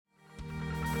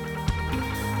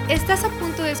Estás a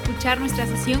punto de escuchar nuestra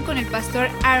sesión con el pastor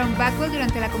Bagwell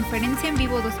durante la Conferencia En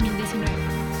Vivo 2019.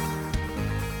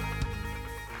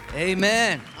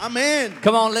 Amen. Amén.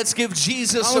 Come on, let's give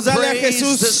Jesus Vamos some a darle a praise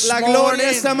Jesús this la gloria morning.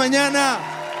 esta mañana.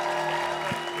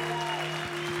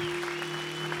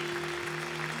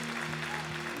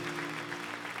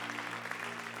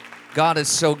 God is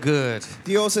so good.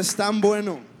 Dios es tan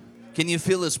bueno. Can you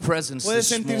feel His presence Puedes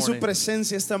this sentir su morning?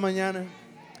 presencia esta mañana.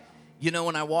 You know,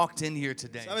 when I walked in here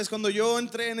today, Sabes, cuando yo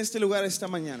entré en este lugar esta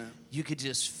mañana, you could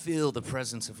just feel the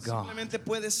presence of God. simplemente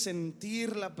puedes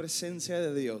sentir la presencia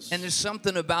de Dios. And there's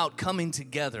something about coming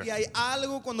together Y hay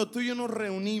algo cuando tú y yo nos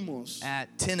reunimos at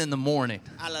 10 in the morning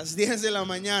a las 10 de la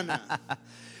mañana,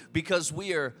 because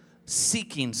we are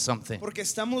seeking something. porque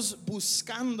estamos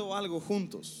buscando algo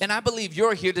juntos. And I believe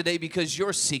you're here today because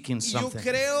you're seeking Y yo something.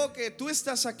 creo que tú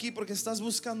estás aquí porque estás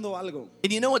buscando algo.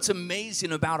 And you know what's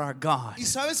amazing about our God ¿Y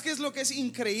sabes qué es lo que es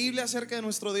increíble acerca de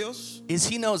nuestro Dios? is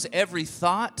He knows every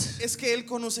thought Es que Él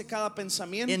conoce cada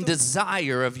pensamiento and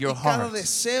desire of your y cada heart.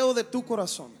 deseo de tu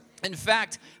corazón. In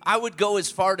fact, I would go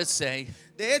as far to say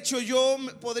De hecho, yo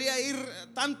podría ir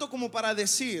tanto como para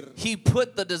decir, He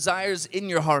put the desires in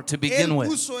your heart to begin Él with.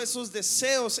 puso esos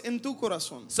deseos en tu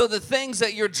corazón. So the things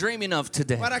that you're dreaming of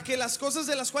today, Para que las cosas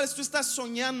de las cuales tú estás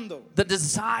soñando, the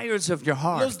desires of your los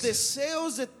heart,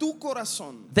 deseos de tu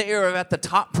corazón, they are at the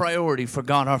top priority for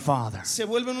God our Father. se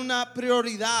vuelven una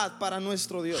prioridad para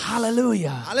nuestro Dios.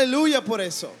 Hallelujah. Aleluya por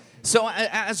eso. So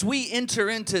as we enter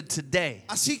into today,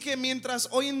 Así que mientras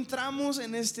hoy entramos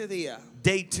en este día,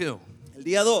 day 2 el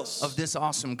día 2 of this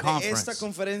awesome de esta conference,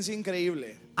 conferencia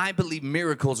increíble, I believe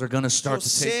miracles are going to yo start to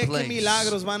sé take que place.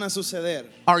 milagros van a suceder.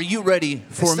 Are you ready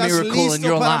for a ¿Estás miracle in listo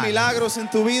your para life? milagros en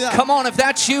tu vida? Come on, if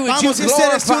that's you, would you Vamos, si este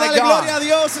eres tú, glorify dale gloria a God?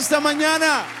 Dios esta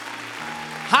mañana.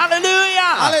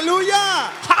 Hallelujah!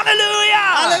 Aleluya,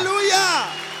 Hallelujah!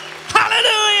 aleluya,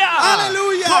 Hallelujah!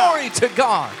 Hallelujah. Glory to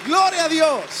God. gloria a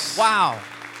Dios. Wow.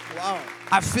 Wow.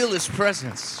 I feel His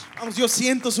presence. Vamos, yo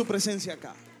siento su presencia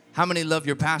acá. How many love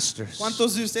your pastors?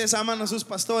 ¿Cuántos de ustedes aman a sus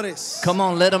pastores? Come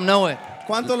on, let them know it.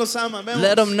 ¿Cuántos los aman? Vemos.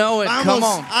 Let them know it. Vamos, Come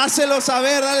on. hácelo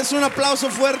saber, dales un aplauso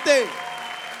fuerte.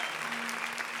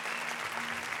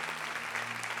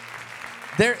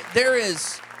 There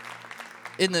is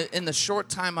in the short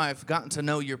time I've gotten to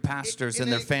know your pastors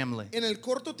and their family, En el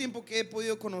corto tiempo que he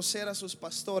podido conocer a sus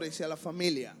pastores y a la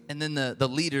familia and then the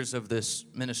leaders of this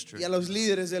ministry. y a los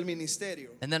líderes del ministerio.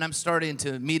 And then I'm starting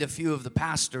to meet a few of the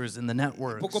pastors in the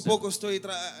networks. Poco a poco estoy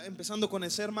empezando a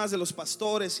conocer más de los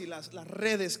pastores y las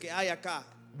redes que hay acá.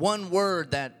 One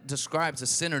word that describes a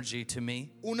synergy to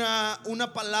me, Una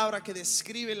palabra que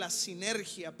describe la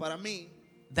sinergia para mí,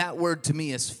 that word to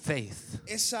me is faith.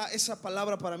 esa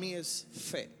palabra para mí es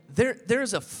fe.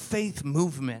 There's a faith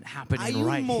movement Hay happening un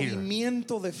right here.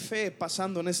 movimiento de fe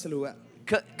pasando en este lugar.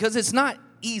 Because it's not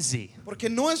easy. Porque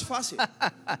no es fácil.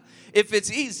 If it's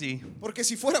easy, Porque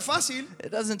si fuera fácil,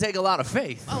 it doesn't take a lot of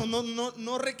faith.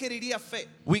 no requeriría fe.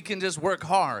 We can just work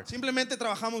hard Simplemente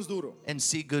trabajamos duro and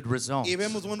see good results. y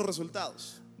vemos buenos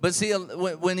resultados. But see,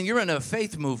 when you're in a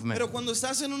faith movement, Pero cuando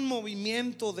estás en un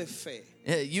movimiento de fe,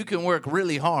 you can work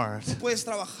really hard, puedes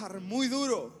trabajar muy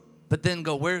duro, but then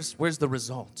go, where's the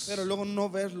results? pero luego no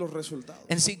ves los resultados.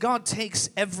 And see, God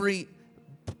takes every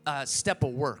step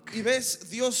of work, Y ves,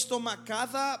 Dios toma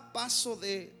cada paso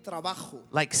de trabajo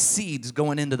like seeds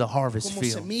going into the harvest como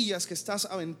field. semillas que estás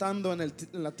aventando en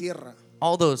la tierra.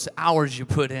 All those hours you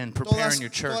put in preparing Todas your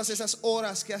church, esas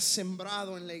horas que has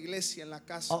sembrado en la iglesia, en la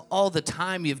casa. all the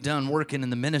time you've done working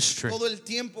in the ministry. Todo el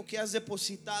tiempo que has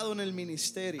depositado en el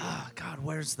ministerio. Ah, God,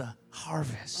 where's the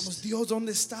harvest? Vamos, Dios,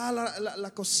 ¿dónde está la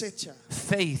cosecha?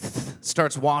 Faith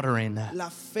starts watering that. La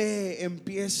fe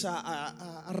empieza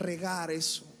a regar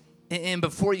eso. And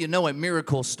before you know it,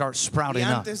 miracles start Y sprouting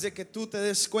up. antes de que tú te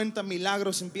des cuenta,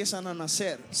 milagros empiezan a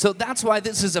nacer. So that's why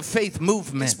this is a faith Es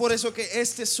movement. por eso que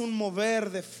este es un mover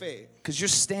de fe. Because you're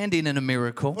standing in a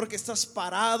miracle. Porque estás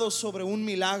parado sobre un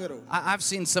milagro. I've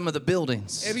seen some of the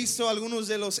buildings. He visto algunos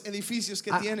de los edificios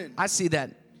que tienen. I see that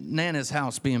Nana's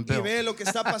house being Y built. ve lo que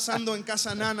está pasando en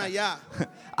Casa Nana ya.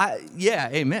 Yeah,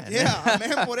 amen. Yeah,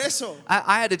 amén por eso.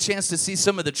 I had a chance to see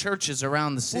some of the churches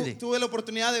around the city. Tuve la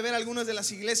oportunidad de ver algunas de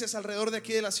las iglesias alrededor de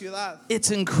aquí de la ciudad.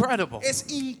 It's incredible. Es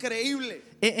increíble.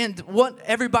 And what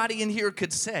everybody in here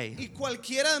could say Y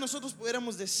cualquiera de nosotros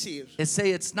pudiéramos decir, is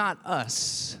say it's not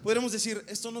us, pudiéramos decir,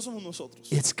 esto no somos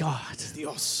nosotros, it's God.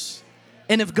 Dios.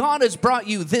 And if God has brought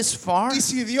you this far, Y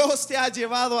si Dios te ha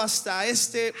llevado hasta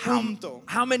este punto,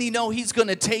 how many know He's going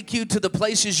to take you to the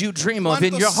places you dream of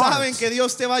in your ¿cuántos saben heart? que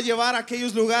Dios te va a llevar a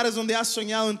aquellos lugares donde has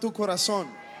soñado en tu corazón?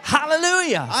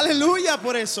 Hallelujah. Aleluya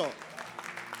por eso.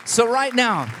 So right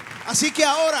now, Así que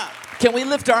ahora, Can we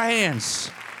lift our hands?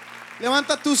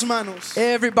 Levanta tus manos.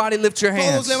 Everybody lift your Todos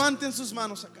hands. levanten sus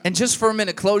manos acá. And just for a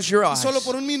minute, close your Y eyes. solo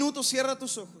por un minuto cierra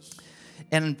tus ojos.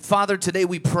 And Father, today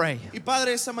we pray Y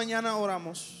Padre, esta mañana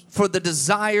oramos for the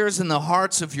desires in the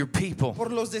hearts of your people. por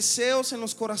los deseos en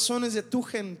los corazones de tu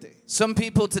gente. Some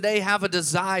people today have a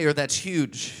desire that's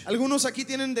huge, Algunos aquí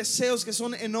tienen deseos que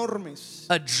son enormes,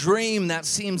 a dream that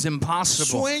seems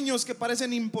impossible. sueños que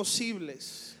parecen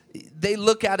imposibles. They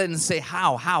look at it and say,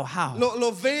 how?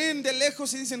 Lo ven de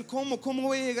lejos y dicen, ¿cómo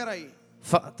voy a llegar ahí?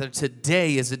 Father,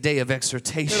 today is a day of Pero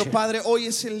exhortation. Padre, hoy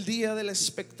es el día de la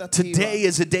expectativa. Today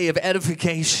is a day of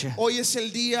edification. Hoy es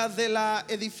el día de la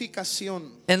edificación.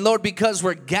 And Lord, because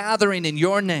we're gathering in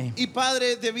your name, Y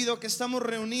Padre, debido a que estamos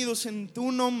reunidos en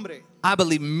tu nombre, I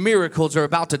believe miracles are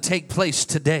about to take place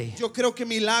today. yo creo que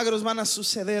milagros van a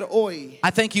suceder hoy. I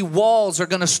think you walls are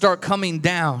going to start coming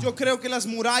down. Yo creo que las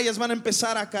murallas van a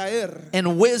empezar a caer.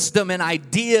 And wisdom and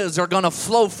ideas are going to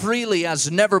flow freely as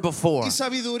never before. Y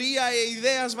sabiduría e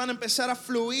ideas van a empezar a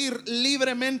fluir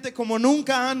libremente como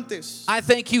nunca antes. I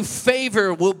think you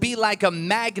favor will be like a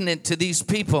magnet to these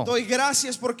people. Doy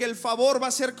gracias porque el favor va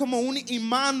a ser como un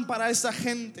imán para esta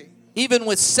gente. Even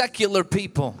with secular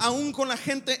people, Aún con la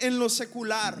gente en lo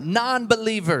secular,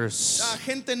 non-believers, la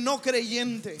gente no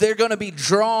creyente, they're going to be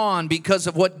drawn because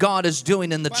of what God is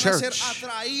doing in the van a ser church.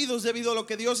 atraídos debido a lo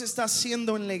que Dios está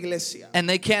haciendo en la iglesia. And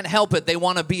they can't help it. They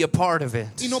want to be a part of it.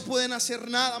 Y no pueden hacer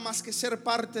nada más que ser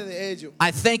parte de ello.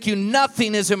 I thank you.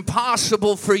 Nothing is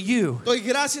impossible for you. Doy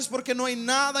gracias porque no hay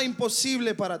nada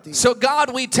imposible para ti. So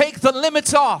God, we take the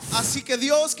limits off. Así que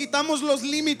Dios, quitamos los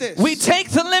límites. We take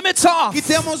the limits off.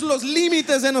 Quitemos los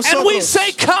límites de And we nosotros.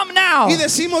 say, come now. Y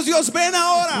decimos, Dios, ven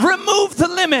ahora. Remove the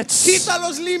limits. Quita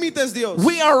los límites, Dios.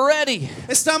 We are ready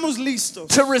Estamos listos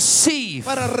to receive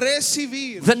para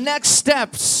recibir the next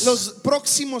steps. los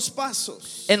próximos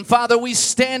pasos. And Father, we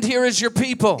stand here as your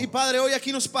people. Y Padre, hoy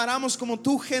aquí nos paramos como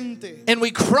tu gente And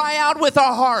we cry out with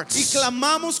our y hearts,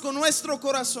 clamamos con nuestro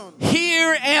corazón.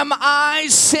 here am I,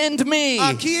 send me.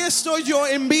 Aquí estoy yo,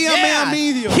 envíame Yeah. a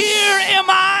mí, Dios. Here am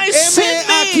I, Heme send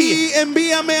me. aquí,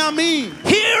 envíame a mí.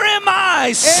 Here am I,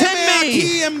 Heme send me.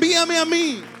 aquí, envíame a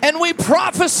mí. And we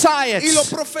prophesy Y lo it.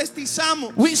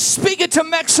 profetizamos. We speak it to Lo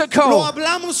Mexico.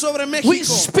 hablamos sobre We México.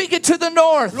 speak it to the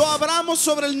north. Lo hablamos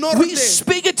sobre el We norte.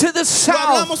 speak it to the Lo south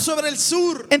hablamos sobre el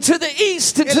sur, and to the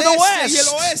east and el to the este y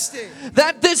el west. oeste.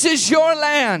 That this is your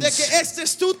land. De que esta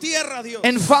es tu tierra, Dios.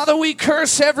 And Father, we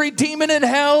curse every demon in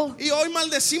hell Y hoy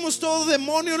maldecimos todo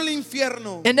demonio en el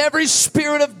infierno. and every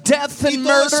spirit of death Y and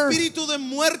todo murder. espíritu de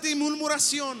muerte y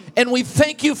murmuración. And we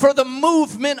thank you for the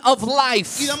movement of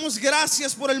life Y damos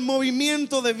gracias por el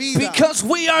movimiento de vida. because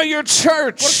we are your Porque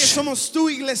church. somos tu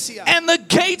iglesia. And the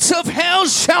gates of hell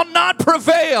shall not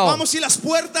prevail. Vamos, y las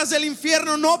puertas del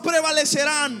infierno no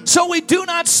prevalecerán. So we do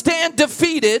not stand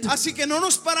defeated, Así que no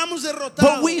nos paramos but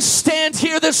derrotados. we stand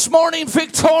here this morning Pero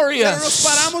nos victorious,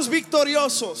 paramos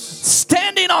victoriosos.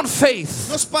 standing on faith,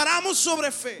 Nos paramos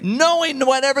sobre fe. knowing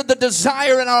whatever the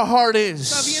desire in our heart is.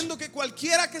 Sabiendo que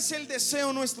cualquiera que sea el deseo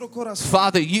en nuestro corazón.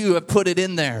 Father, you have put it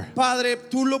in there. Padre,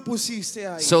 tú lo pusiste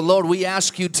ahí. So Lord, we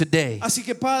ask you today, Así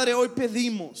que Padre, hoy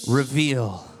pedimos.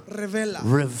 reveal, Revela,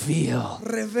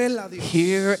 Dios.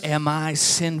 here am I,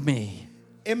 send me.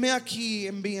 Heme aquí,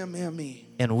 envíame a mí.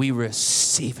 And we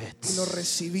receive Y lo it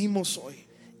recibimos hoy.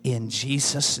 in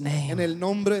Jesus' En name. el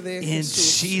nombre de In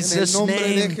Jesús. Jesus' En el nombre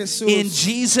de name. Jesús. In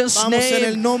Jesus' Vamos, en el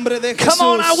name. nombre de Jesús. Come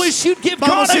on, I wish you'd give God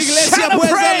Vamos, a iglesia, shout of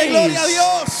pues dale gloria a praise.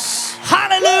 Dios.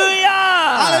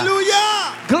 Hallelujah.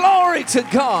 Aleluya. Glory to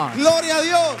God. Gloria a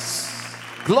Dios.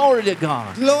 Glory to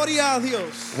God. Gloria a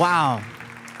Dios. Wow.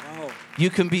 You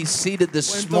can be seated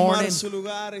this Pueden tomar morning. su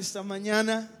lugar esta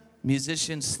mañana.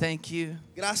 Musicians, thank you.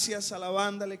 Gracias a la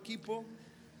banda, al equipo.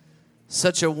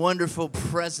 Such a wonderful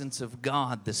presence of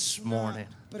God this Una morning.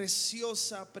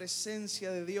 preciosa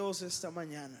presencia de Dios esta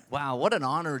mañana. Wow, what an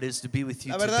honor it is to be with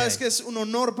you La verdad es que today. es un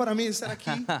honor para mí estar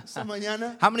aquí esta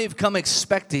mañana. How many have come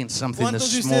expecting something ¿Cuántos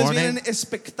de this ustedes morning? vienen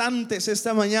expectantes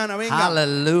esta mañana? Venga.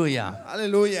 Hallelujah.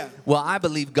 Aleluya. Well, I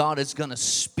believe God is going to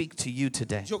speak to you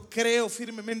today. Yo creo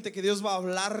firmemente que Dios va a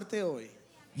hablarte hoy.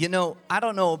 You know, I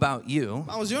don't know about you,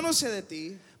 Vamos, yo no sé de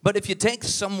ti, but if you take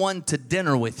someone to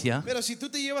dinner with you, pero si tú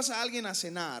te llevas a alguien a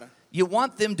cenar, you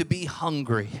want them to be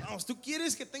hungry. vamos, tú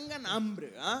quieres que tengan hambre,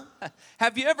 ¿ah?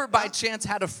 Have you ever by chance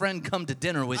had a friend come to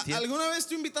dinner with you? ¿Alguna vez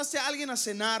tú invitaste a alguien a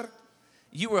cenar?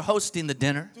 You were hosting the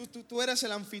dinner, Tú eras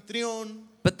el anfitrión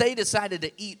But they decided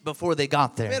to eat before they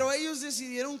got there. Pero ellos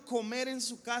decidieron comer en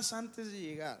su casa antes de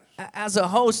llegar. As a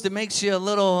host, it makes you a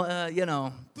little,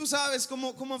 Tú sabes,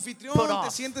 como anfitrión Put te off.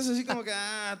 sientes así como que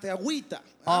te agüita.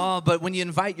 oh, but when you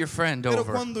invite your friend Pero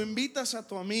over cuando invitas a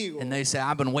tu amigo, and they say,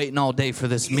 I've been waiting all day for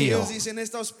this y meal. ellos dicen, he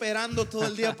estado esperando todo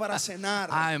el día para cenar.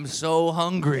 I am so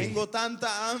hungry. Tengo tanta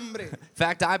hambre. In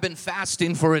fact, I've been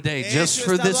fasting for a day De just hecho,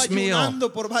 for he estado this meal.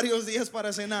 ayunando por varios días para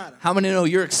cenar. How many know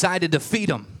you're excited to feed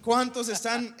them? ¿Cuántos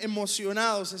están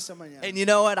emocionados esta mañana? And you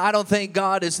know what? I don't think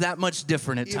God is that much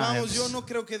different at Y vamos, yo times. no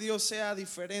creo que Dios sea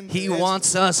diferente. He de esto.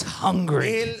 wants us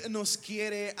hungry. Él nos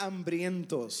quiere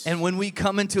hambrientos. And when we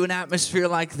come into an atmosphere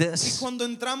like Y this, cuando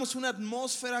entramos en una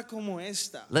atmósfera como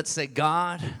esta, let's say,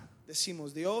 God,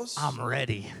 decimos, Dios, I'm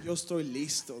ready. yo estoy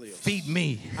listo, Dios. Feed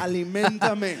me.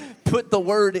 Aliméntame. Put the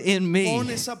word in Pon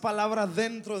me. esa palabra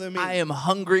dentro de mí. I am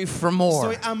hungry for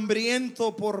more. Estoy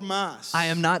hambriento por más. I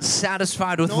am not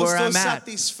satisfied with No where estoy I'm at.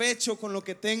 satisfecho con lo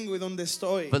que tengo y donde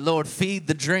estoy. But Lord, feed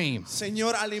the dream.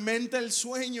 Señor, alimenta el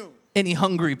sueño. Any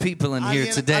hungry people in here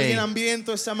Alguien today? hambriento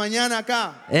esta mañana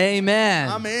acá. Amen.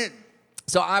 Amén.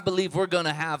 So I believe we're going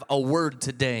to have a word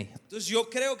today. Entonces yo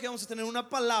creo que vamos a tener una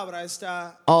palabra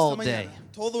esta All mañana, day.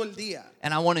 todo el día.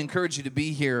 And I want to encourage you to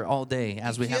be here all day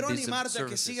as we have Quiero these animarte a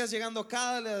que services. sigas llegando a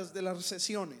cada de las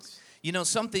sesiones. You know,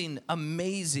 something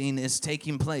amazing is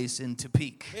taking place in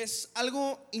Topeka. Es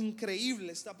algo increíble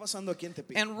está pasando aquí en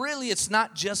Tepic. And really, it's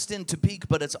not just in Topeka,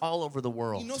 but it's all over the Y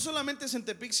world. no solamente es en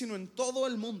Tepic, sino en todo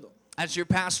el mundo. As your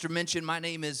pastor mentioned, my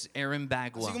name is Aaron Así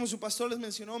Bagwell. como su pastor les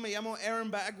mencionó, me llamo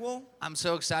Aaron Bagwell. I'm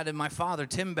so excited. My father,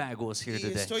 Tim Bagwell, is here Y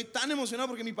today. estoy tan emocionado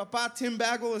porque mi papá Tim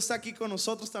Bagwell está aquí con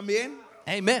nosotros también.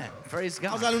 Amen. Praise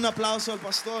Vamos a God. darle un aplauso al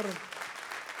pastor.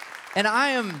 And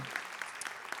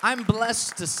I'm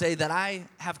blessed to say that I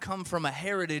have come from a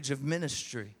heritage of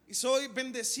ministry. Y soy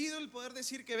bendecido el poder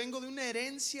decir que vengo de una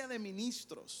herencia de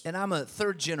ministros. And I'm a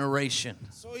third generation.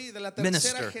 Soy de la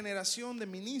Minister. tercera generación de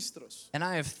ministros. And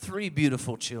I have 3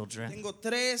 beautiful children. Tengo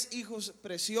 3 hijos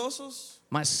preciosos.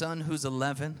 My son, who's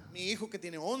 11, Mi hijo que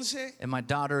tiene 11 and my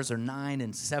daughters are 9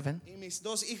 and 7. y mis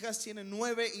 2 hijas tienen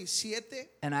 9 y 7.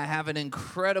 And I have an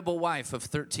incredible wife of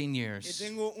 13 Y years.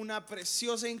 tengo una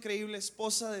preciosa, increíble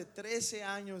esposa de 13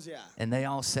 años ya. And they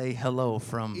all say hello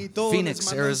from Y todos Phoenix, les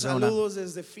mandan Arizona. saludos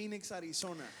desde Phoenix,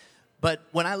 Arizona. But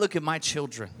when I look at my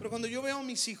children, Pero cuando yo veo a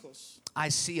mis hijos, I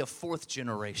see a 4th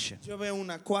generation. yo veo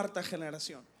una cuarta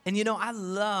generación. And you know, I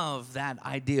love that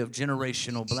idea of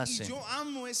generational Y blessing. yo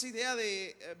amo esa idea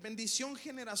de bendición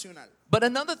generacional. But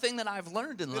another thing that I've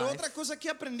learned in Pero life otra cosa que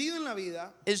he aprendido en la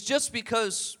vida is just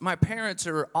because my parents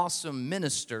are awesome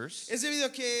ministers es debido a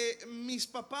que mis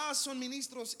papás son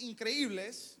ministros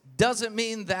increíbles, doesn't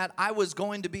mean that I was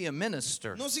going to be a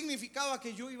minister. no significaba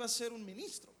que yo iba a ser un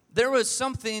ministro. There was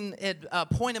something at a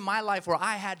point in my life where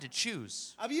I had to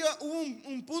choose. Hubo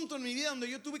un punto en mi vida donde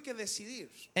yo tuve que decidir,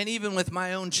 And even with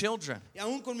my own children, y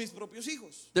aún con mis propios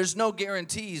hijos. there's no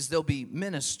guarantees they'll be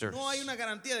ministers. No hay una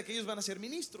garantía de que ellos van a ser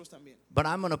ministros también. But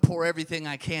I'm going to pour everything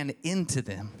I can into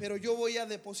them. Pero yo voy a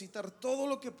depositar todo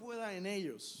lo que pueda en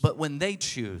ellos. But when they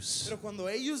choose, Pero cuando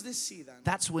ellos decidan,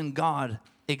 that's when God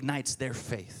ignites their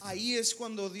faith. ahí es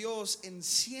cuando Dios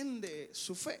enciende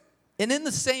su fe. And in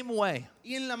the same way,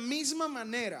 Y en la misma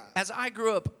manera, as I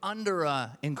grew up under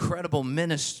an incredible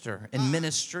minister in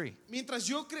ministry, mientras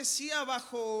yo crecía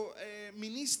bajo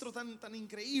ministro tan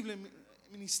increíble,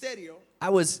 ministerio, I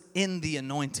was in the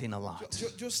anointing a lot.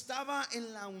 yo estaba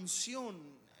en la unción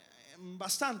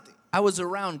bastante. I was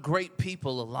around great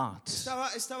people a lot.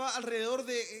 Estaba alrededor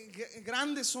de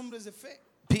grandes hombres de fe.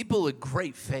 People with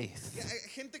great faith.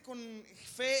 Gente con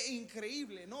fe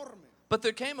increíble, enorme. But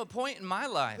there came a point in my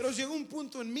life Pero llegó un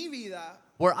punto en mi vida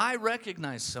where I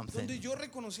recognized donde something, yo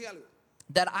reconocí algo.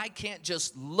 that I can't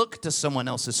just look to someone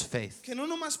else's faith. Que no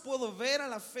nomás puedo ver a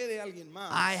la fe de alguien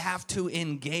más. I have to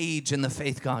engage in the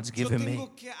faith God's Yo given me. tengo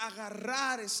que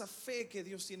agarrar esa fe que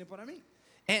Dios tiene para mí.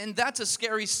 And that's a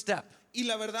scary step. Y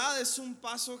la verdad es un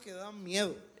paso que da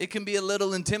miedo. It can be a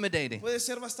little intimidating Puede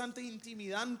ser bastante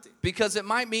intimidante. because it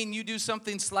might mean you do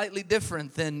something slightly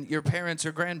different than your parents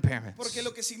or grandparents. Porque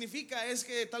lo que significa es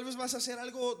que tal vez vas a hacer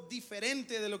algo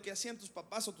diferente de lo que hacían tus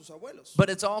papás o tus abuelos. But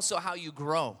it's also how you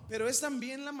grow, Pero es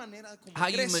también la manera como how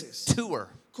you creces, mature,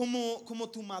 como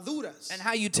tú maduras. and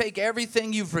how you take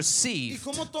everything you've Y received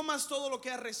cómo tomas todo lo que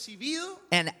has recibido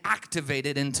and activate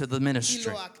it into the y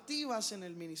ministry, lo activas en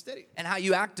el ministerio. and how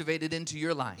you activate it into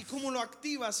your Y life. cómo lo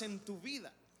activas en tu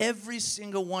vida. Every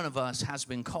single one of us has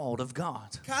been called of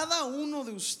God. Cada uno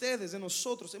de ustedes, de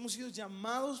nosotros, hemos sido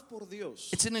llamados por Dios.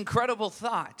 It's an incredible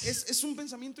thought Es un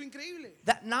pensamiento increíble.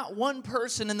 that not one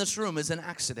person in this room is an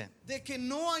accident. De que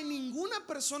no hay ninguna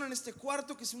persona en este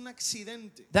cuarto que sea un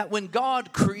accidente. That when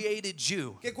God created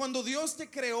you, Que cuando Dios te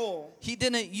creó, He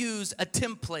didn't use a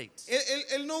template.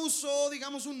 Él no usó,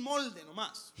 digamos, un molde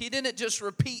nomás. He didn't just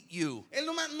repeat you. Él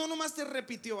no nomás te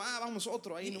repitió, vamos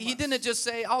otro ahí nomás. He didn't just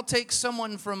say, I'll take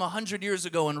someone from 100 years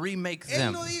ago and remake Él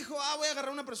them. no dijo, voy a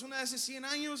agarrar una persona de hace 100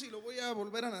 años y lo voy a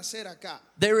volver a nacer acá.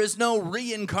 There is no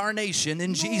reincarnation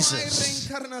in No hay Jesus.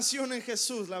 reencarnación en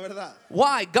Jesús, la verdad.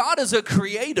 Why? God is a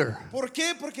creator, ¿Por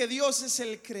qué? Porque Dios es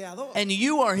el creador. and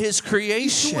you are His Tú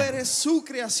creation, eres su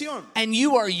creación. and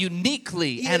you are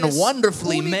uniquely Y and eres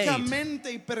wonderfully made.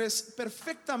 únicamente y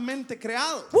perfectamente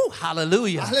creado. Woo,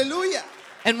 hallelujah. Aleluya.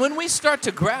 And when we start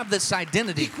to grab this Y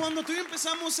identity, cuando tú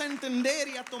empezamos a entender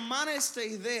y a tomar esta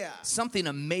idea, something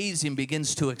amazing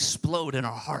begins to explode in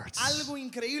our hearts. algo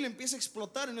increíble empieza a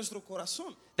explotar en nuestro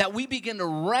corazón. That we begin to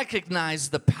recognize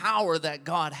the power that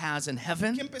God has in Que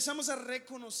heaven, empezamos a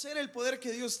reconocer el poder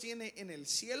que Dios tiene en el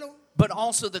cielo, but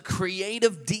also the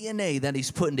creative DNA that He's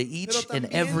put into each pero and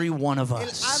también every one of el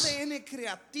us. ADN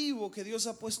creativo que Dios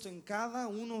ha puesto en cada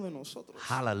uno de nosotros.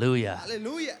 Hallelujah.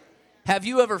 Aleluya. Have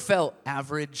you ever felt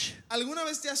average? ¿Alguna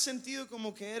vez te has sentido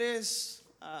como que eres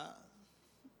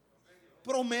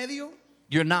promedio?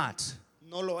 You're not.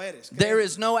 No lo eres. There créeme.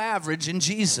 is no average in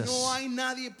Jesus. No hay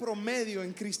nadie promedio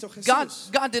en Cristo God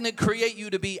Jesús. didn't create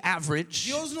you to be average.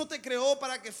 Dios no te creó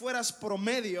para que fueras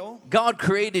promedio. God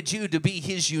created you to be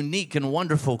His unique and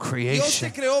wonderful Dios te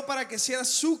creation. creó para que seas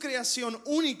su creación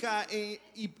única e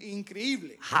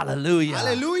increíble. Hallelujah.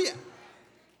 Aleluya.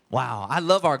 Wow, I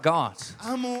love our God.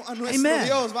 Amo a nuestro Amen.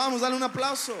 Dios. Vamos, dale un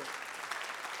aplauso.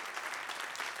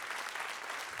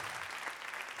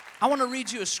 I want to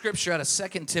read you a scripture out of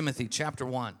 2 Timothy chapter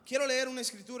 1. Quiero leer una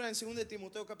escritura en 2 de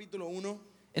Timoteo capítulo 1.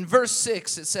 In verse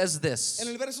 6, it says this. En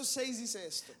el verso 6 dice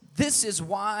esto. This is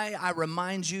why I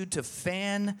remind you to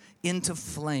fan into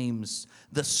flames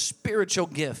the spiritual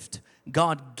gift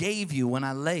God gave you when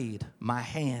I laid my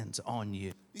hands on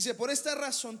you. Dice, por esta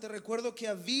razón te recuerdo que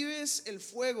avives el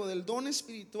fuego del don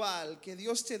espiritual que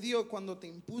Dios te dio cuando te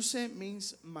impuse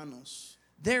mis manos.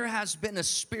 There has been a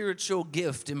spiritual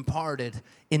gift imparted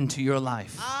into your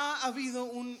life. Ha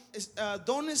habido un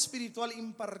don espiritual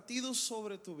impartido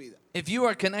sobre tu vida. If you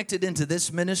are connected into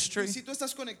this Y ministry, si tú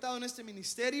estás conectado en este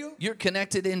ministerio, you're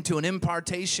connected into an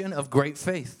impartation of great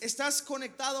faith. estás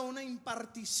conectado a una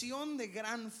impartición de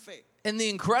gran fe. And the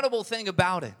incredible thing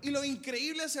about it Y lo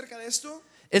increíble acerca de esto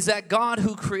is that God,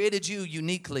 who created you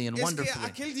uniquely and es que wonderfully,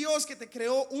 aquel Dios que te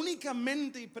creó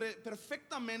únicamente y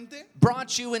perfectamente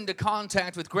brought you into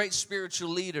contact with great spiritual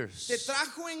te leaders.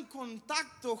 trajo en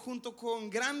contacto junto con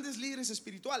grandes líderes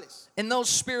espirituales. And those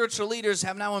spiritual leaders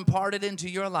have now imparted into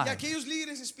your Y life. aquellos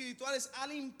líderes espirituales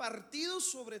han impartido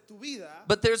sobre tu vida,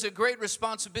 But there's a great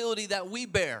responsibility that we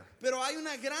bear. pero hay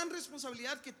una gran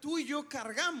responsabilidad que tú y yo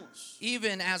cargamos.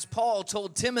 Even as Paul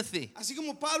told Timothy, Así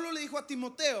como Pablo le dijo a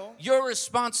Timoteo, your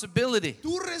responsibility,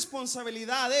 tu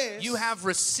responsabilidad es you have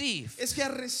received. que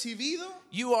has recibido,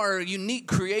 You are a unique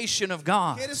creation of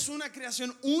God. que eres una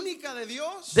creación única de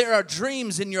Dios. There are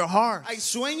dreams in your heart, Hay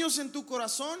sueños en tu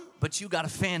corazón, but you got to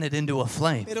fan it into a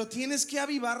flame. pero tienes que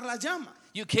avivar la llama.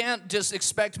 You can't just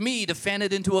expect me to fan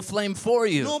it into a flame for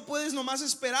you. No puedes nomás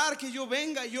esperar que yo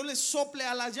venga y yo le sople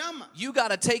a la llama. You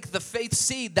got to take the faith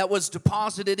seed that was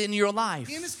deposited in your life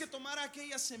Tienes que tomar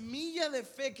aquella semilla de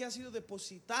fe que ha sido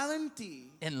depositada en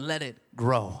ti and let it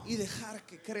grow y dejar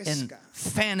que and crezca,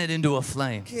 fan it into a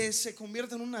flame. que se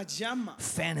convierta en una llama,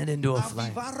 Fan it into a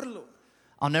flame. avivarlo.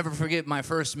 I'll never forget my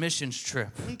first missions trip.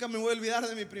 Nunca me voy a olvidar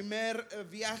de mi primer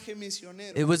viaje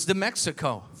misionero. It was to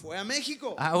Mexico. Fue a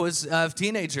México. I was a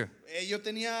teenager. Yo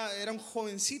era un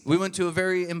jovencito. We went to a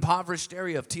very impoverished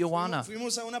area of Tijuana,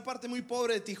 Fuimos a una parte muy pobre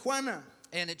de Tijuana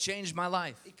and it changed my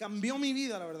life. y cambió mi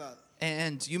vida, la verdad.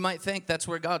 And you might think that's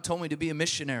where God told me to be a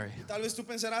missionary. Tal vez tú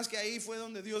pensarás que ahí fue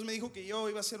donde Dios me dijo que yo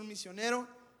iba a ser un misionero,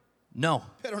 No,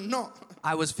 pero no.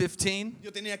 I was 15.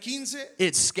 Yo tenía 15,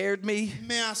 It scared me.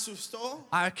 me asustó.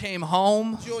 I came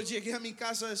home Yo llegué a mi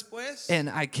casa después and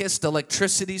I kissed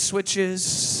electricity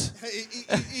switches.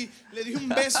 y le di un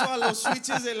beso a los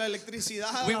switches de la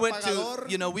electricidad, We al went apagador.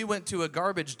 to, we went to a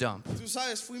garbage dump Tú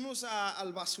sabes, fuimos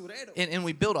al basurero and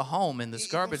we built a home in this y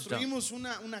garbage dump. construimos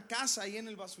una casa ahí en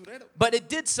el basurero. But it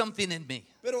did something in me.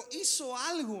 Pero hizo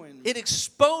algo en mí. It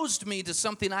exposed me to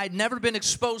something I'd never been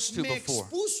exposed to Me before.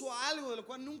 expuso a algo de lo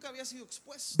cual nunca había sido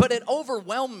expuesto. But it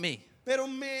overwhelmed me. Pero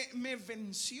me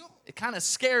venció. It kind of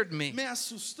scared me. Me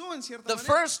asustó en cierta The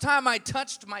manera. first time I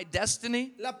touched my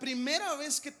destiny, La primera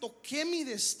vez que toqué mi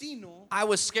destino, I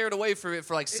was scared away from it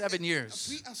for like 7 years.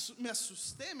 me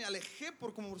asusté, me alejé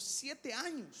por como 7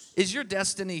 años. Is your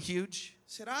destiny huge?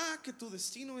 ¿Será que tu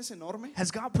destino es enorme?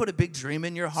 Has God put a big dream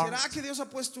in your heart? ¿Será que Dios ha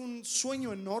puesto un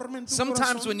sueño enorme en tu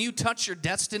Sometimes corazón? when you touch your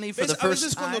destiny for ¿Ves? the A first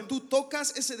veces cuando time, tú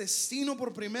tocas ese destino por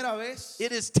primera vez,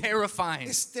 it is terrifying.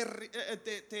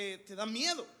 te da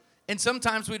miedo. And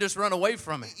sometimes we just run away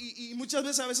from it. Y muchas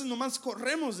veces a veces nomás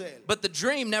corremos de él. But the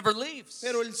dream never leaves.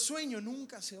 Pero el sueño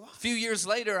nunca se va. A few years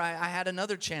later, I had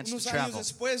another chance to Unos años travel.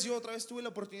 después yo otra vez tuve la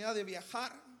oportunidad de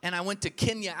viajar And I went to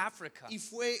Kenya, Africa. y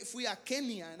fui a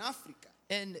Kenia en África.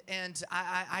 And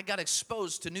I got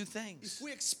exposed to new Y things.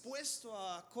 fui expuesto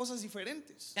a cosas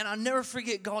diferentes. And I'll never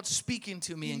forget God speaking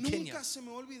to me Y in Kenya. nunca se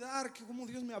me va a olvidar que como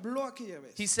Dios me habló aquella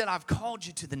vez. He said, I've called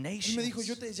you to the Él me dijo,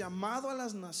 yo nations. te he llamado a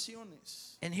las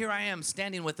naciones. And here I am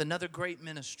standing with another great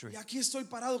ministry. Y aquí estoy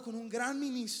parado con un gran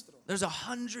ministro. There's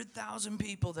 100,000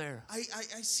 people there. Hay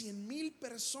 100,000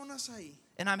 personas ahí.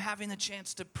 And I'm having the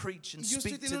chance to preach and Y yo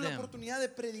estoy speak to teniendo la them. oportunidad de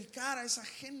predicar a esa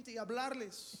gente y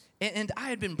hablarles. And I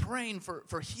had been praying for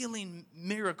healing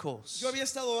miracles. Yo había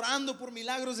estado orando por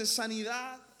milagros de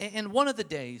sanidad. And one of the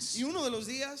days, Y uno de los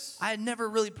días, I had never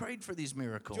really prayed for these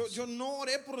miracles. yo no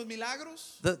oré por los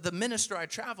milagros. The minister I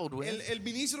traveled with, El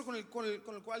ministro con el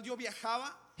cual yo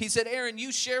viajaba he said, Aaron,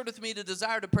 you shared with me the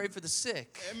desire to pray for the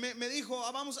sick. me dijo,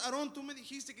 vamos, Aarón, tú me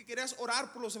dijiste que querías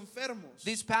orar por los enfermos.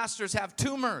 These pastors have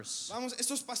tumors. Vamos,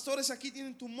 estos pastores aquí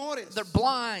tienen tumores. They're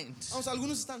blind. Vamos,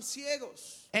 algunos están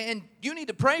ciegos. And you need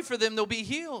to pray for them, they'll be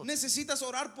healed. Necesitas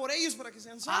orar por ellos para que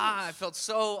sean sanos. I felt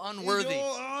so Y unworthy.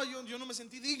 yo no me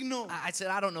sentí digno. I said,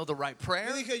 I don't know the right Yo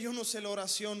prayer. dije, yo no sé la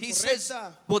oración He says,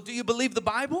 correcta. well, do you believe the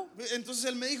Bible? Entonces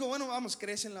él me dijo, bueno, vamos,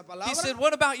 ¿crees en la palabra? He said,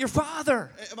 what about your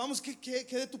father? Vamos, ¿qué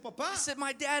de tu papá? I said,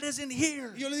 my dad isn't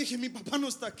here. Y yo le dije, mi papá no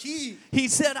está aquí. He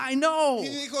said, I know, Y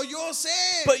dijo, yo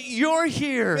sé, but you're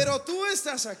here. pero tú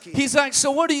estás aquí. He's like,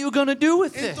 so what are you going to do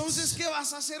with Entonces, this? ¿qué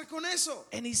vas a hacer con eso?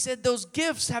 And he said, those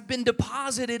gifts have been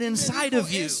deposited Me inside dijo,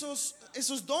 of you,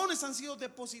 esos dones han sido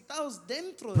depositados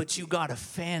dentro de but ti. you got to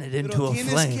fan it into Pero a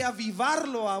tienes que flame.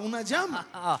 avivarlo a una llama.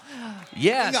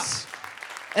 Yes.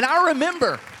 And I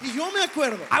remember, Y yo me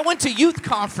acuerdo, I went to youth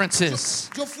conferences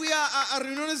yo fui a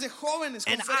reuniones de jóvenes,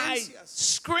 and I conferencias.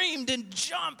 screamed and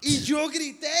jumped Y yo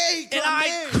grité y and I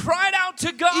clamé. cried out to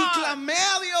Y God, clamé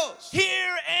a Dios.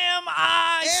 here am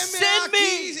I, Heme send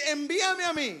aquí, me. envíame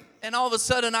a mí. And all of a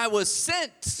sudden I was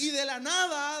sent. Y de la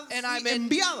nada And fui I'm in,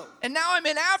 enviado. and now I'm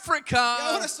in Y ahora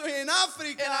Africa. estoy en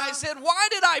África. And I said, why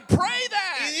did I pray Y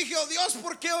that? dije, oh Dios,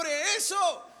 ¿por qué oré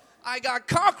eso? I got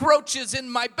cockroaches in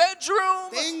my bedroom.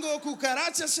 Tengo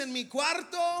cucarachas en mi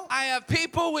cuarto. I have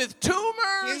people with Tengo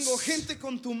tumors. gente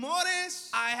con tumores.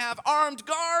 I have armed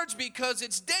guards because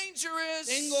it's dangerous.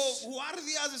 Tengo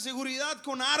guardias de seguridad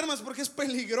con armas porque es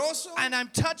peligroso. And I'm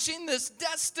touching this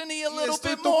destiny a Y little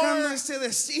estoy bit tocando more. este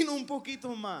destino un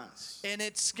poquito más. And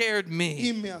it scared Y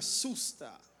me. me asusta.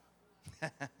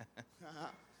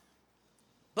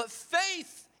 But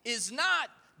faith is not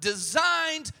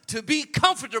designed to be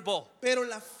comfortable. Pero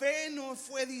la fe no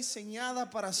fue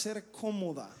diseñada para ser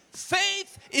cómoda.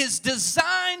 Faith is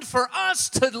designed for us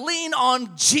to lean on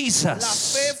La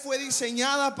Jesus. fe fue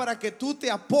diseñada para que tú te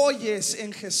apoyes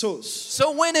en Jesús.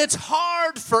 So when it's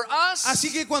hard for us,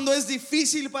 Así que cuando es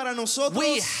difícil para nosotros,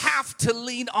 we have to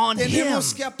lean on Him.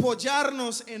 tenemos que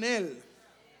apoyarnos en Él.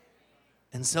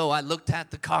 And so I looked at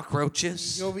the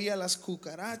cockroaches Yo vi a las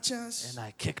cucarachas, and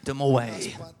I kicked them las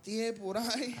away. pateé por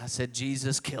ahí I said,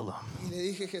 Jesus, kill them. y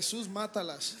le dije, Jesús,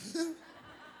 mátalas.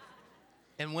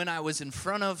 And when I was in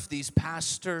front of these Cuando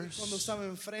pastors, estaba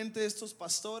enfrente de estos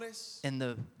pastores and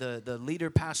the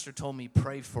leader pastor told me,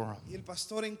 pray for them. y el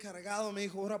pastor encargado me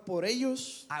dijo, ora por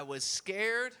ellos. I was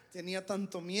scared, Tenía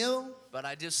tanto miedo, but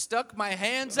I just stuck my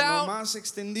hands pero out nomás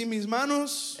extendí mis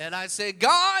manos and I said,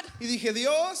 God, y dije,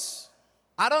 Dios,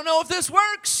 I don't know if this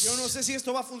works, yo no sé si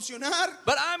esto va a funcionar,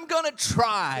 but I'm going to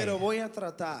try. pero voy a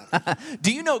tratar.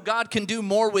 Do you know God can do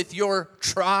more with your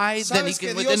try than He Sabes que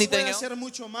can with Dios anything puede else? hacer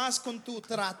mucho más con tu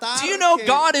tratar. Do you know que-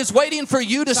 God is waiting for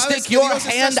you to Sabes stick que your Dios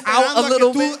está hand esperando out a que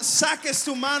little tú bit? saques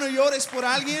tu mano y ores por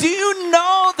alguien. Do you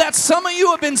know that some of you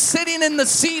have been sitting in the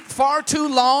seat far too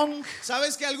long?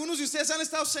 Sabes que algunos de ustedes han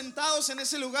estado sentados en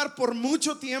ese lugar por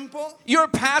mucho tiempo. Your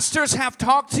pastors have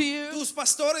talked to you. Tus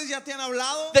pastores ya te han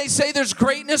hablado. They say there's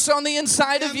greatness on the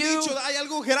inside ¿Te of han you? dicho, hay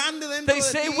algo grande dentro They de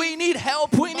say, ti? we need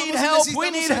help, we need Vamos, help,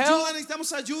 we need necesitamos help. ayuda,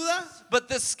 necesitamos ayuda. But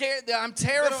the scared, I'm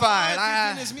Pero, terrified.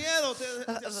 tienes miedo,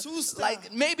 te asusta.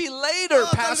 Like maybe later,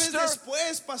 Tal vez pastor.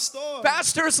 después, pastor.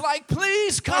 Pastor's like,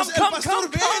 please come, El come, pastor, come,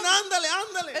 ven, come. ándale,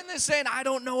 ándale. And they're saying, I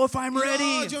don't know if I'm No,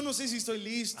 ready. yo no sé si estoy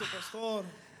listo, pastor.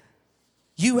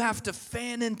 You have to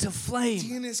fan into flame.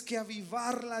 Tienes que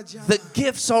avivar la llama. The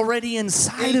gift's already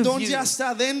inside El of don you. ya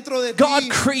está dentro de God ti.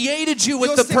 created you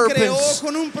with Dios the te creó purpose.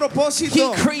 con un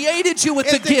propósito. He created you with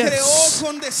the Él te creó gifts.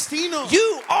 con destino.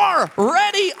 You are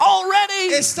ready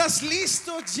already. Estás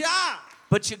listo ya.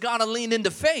 But you gotta lean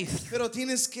into faith. Pero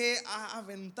tienes que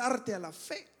aventarte a la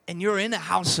fe. And you're in a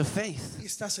house of faith. Y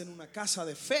estás en una casa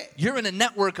de fe. You're in a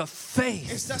network of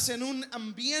faith. Estás en un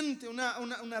ambiente,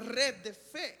 una red de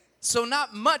fe. So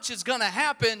not much is gonna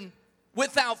happen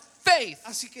without faith.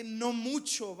 Así que no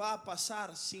mucho va a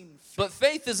pasar sin fe. But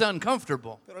faith is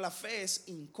uncomfortable. Pero la fe es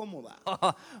incómoda.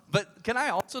 But can I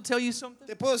also tell you something?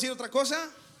 ¿Te puedo decir otra cosa?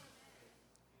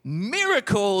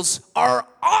 Miracles are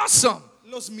awesome.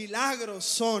 Los milagros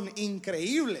son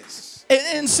increíbles.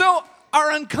 And so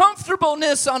our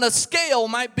uncomfortableness on a scale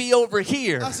might be over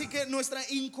here. Así que nuestra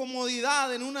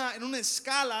incomodidad en una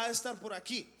escala ha de estar por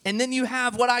aquí. And then you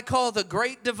have what I call the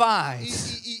great divide.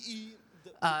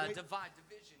 Divide,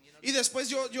 Division, you know. y después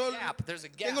yo Gap, there's a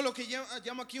gap. tengo lo que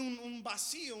llamo aquí un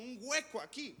vacío, un hueco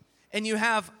aquí. And you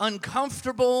have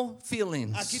uncomfortable Aquí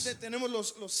feelings tenemos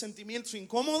los sentimientos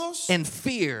incómodos and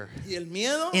fear y el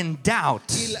miedo and doubt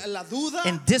y la duda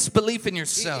and disbelief in y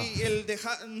yourself el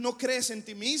no crees en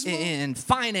ti mismo and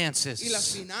y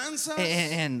las finances finanzas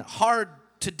and hard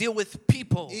to deal with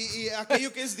people y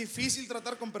aquello que es difícil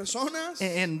tratar con personas.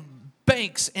 and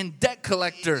banks and debt Y tú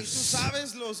collectors.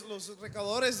 sabes los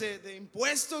recaudadores de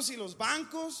impuestos y los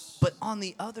bancos. But on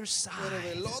the other Pero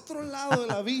side, del otro lado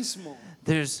del abismo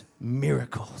there's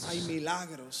miracles, hay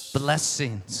milagros,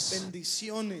 blessings,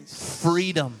 bendiciones,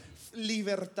 freedom,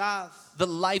 libertad, the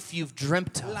life you've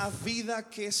dreamt la of, vida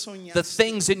que the soñaste,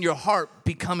 things in your heart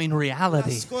becoming reality.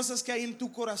 las cosas que hay en tu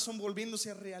corazón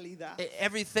volviéndose realidad.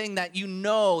 Everything that you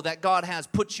know that God has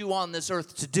put you on this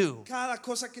earth to do, Cada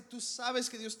cosa que tú sabes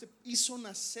que Dios te hizo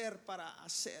nacer para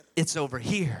hacer it's over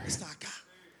here. está acá.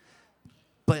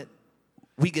 But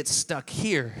we get stuck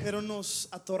here. Pero nos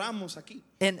atoramos aquí.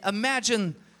 And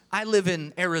imagine I live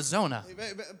in Arizona.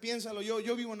 Piénsalo,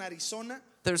 yo vivo en Arizona.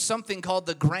 There's something called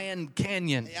the Grand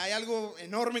Canyon, Hay algo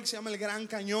enorme que se llama el Gran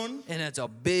Cañón. and it's a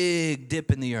big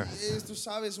dip in the earth. Tú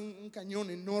sabes, un cañón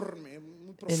enorme,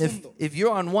 muy And profundo. if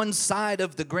you're on one side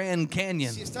of the Grand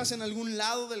Canyon, Si estás en algún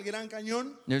lado del Gran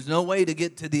Cañón, there's no way to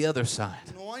get to the other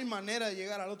side. no hay manera de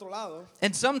llegar al otro lado.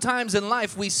 And sometimes in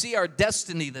life we see our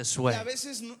destiny this Y way. a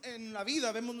veces en la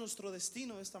vida vemos nuestro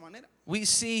destino de esta manera. We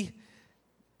see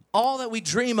all that we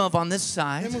dream of on this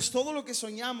side, Vemos todo lo que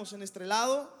soñamos en este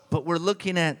lado, but we're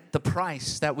looking at the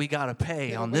price that we got to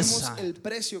pay pero on this vemos side. el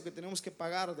precio que tenemos que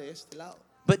pagar de este lado.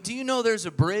 But do you know there's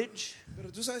a bridge? Pero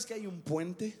tú sabes que hay un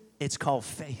puente, It's called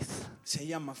faith. se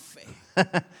llama fe.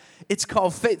 It's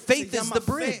called faith. Faith Se is llama the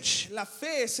fe. bridge. La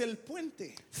fe es el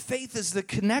puente. Faith is the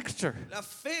connector. La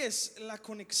fe es la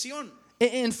conexión.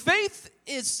 And faith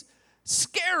is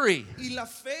scary. Y la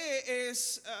fe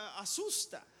es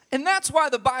asusta. And that's why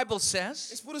the Bible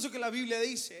says Es por eso que la Biblia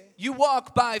dice, you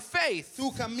walk by faith,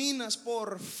 tú caminas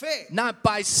por fe, not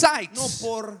by sight. no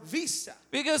por vista.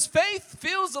 Because faith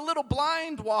feels a little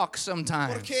blind walk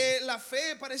sometimes. Porque la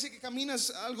fe parece que caminas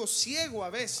algo ciego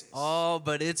a veces. Oh,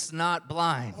 but it's not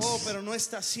blind. Oh, pero no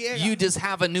está ciega. You just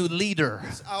have a new leader.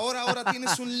 Ahora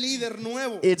tienes un líder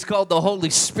nuevo. It's called the Holy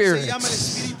Se Spirit. llama el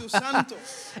Espíritu Santo.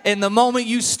 And the moment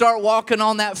you start walking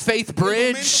on that faith El momento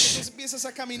que bridge, tú empiezas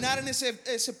a caminar en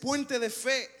ese puente de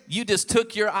fe, you just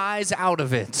took your eyes out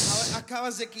of it.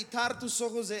 acabas de quitar tus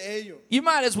ojos de ello. You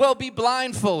might as well be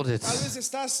blindfolded. Tal vez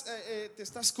te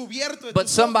estás cubierto de But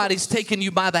tus somebody's ojos, taking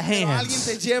you by the pero alguien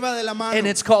te hands. lleva de la mano. And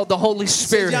it's called the Holy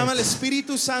Se llama el Spirit.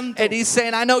 Espíritu Santo. And he's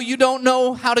saying, I know you don't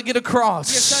know how to get Y está across.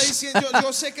 diciendo,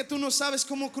 yo sé que tú no sabes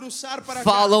cómo cruzar para acá.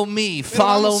 Follow me, Pero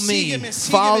follow vamos, me, sígueme,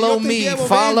 sígueme, follow yo te me, llevo,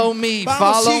 follow ven. me, Vamos,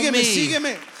 follow sígueme, me.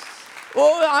 sígueme.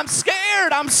 Oh, I'm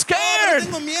scared, I'm Oh, scared.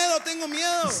 tengo miedo, tengo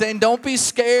miedo. Saying, don't be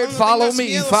scared, No follow tengas me,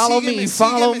 miedo, follow sígueme, me,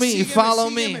 follow sígueme, me, sígueme, follow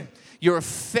me. sígueme. Your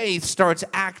faith starts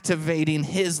activating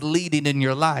His leading in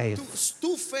your life.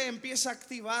 Tu fe empieza a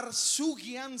activar su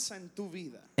guianza en tu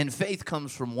vida. And faith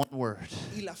comes from one word,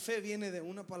 Y la fe viene de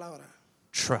una palabra,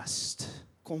 trust.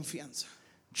 confianza.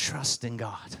 Trust in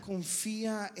God.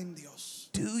 Confía en Dios.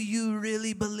 Do you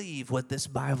really believe what this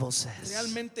Bible says?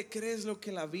 ¿Realmente crees lo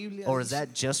que la Biblia Or is dice?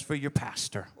 that just for your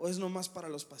pastor? ¿O es nomás para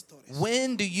los pastores?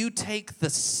 When do you take the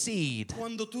seed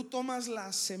Cuando tú tomas la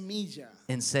semilla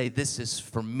and say, this is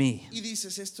for me? y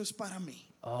dices, esto es para mí.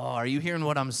 Oh, are you hearing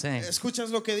what I'm saying? ¿Escuchas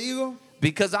lo que digo?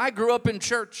 Because I grew up in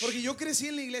church Porque yo crecí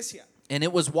en la iglesia and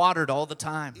it was watered all the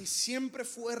time. y siempre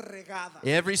fue regada.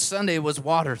 Every Sunday it was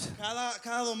watered.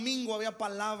 Cada domingo había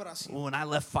palabras. Oh, and I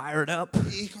left fired up,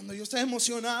 Y cuando yo estaba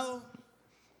emocionado,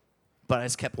 but I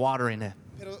just kept watering it.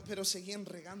 pero seguían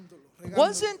regándolo.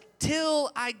 Wasn't till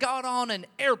I got on an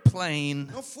airplane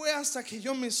No fue hasta que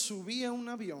yo me subí a un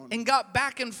avión and got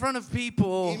back in front of y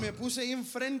people. me puse ahí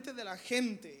enfrente de la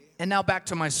gente And now back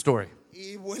to my story.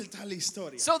 y vuelta a la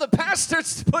historia. So the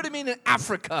pastor's putting me in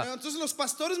Africa, Entonces los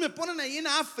pastores me ponen ahí en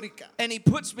África and he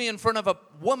puts me in front of a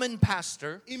woman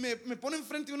pastor. y me ponen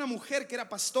enfrente de una mujer que era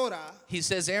pastora He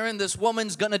says, Aaron, this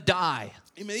woman's gonna die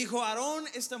y me dijo, Aarón,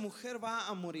 esta mujer va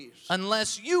a morir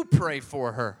unless you pray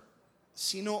for her.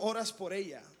 si no oras por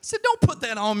ella. I said, don't put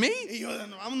that on me. Y yo,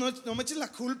 no me eches la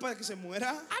culpa de que se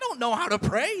muera. I don't know how to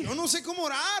pray. Yo no sé cómo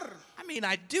orar. I mean,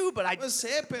 I do, but Pues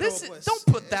sé, pero pues, don't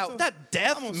put esto- that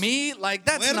death vamos, me, like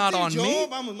that's Muerte not y on yo, me.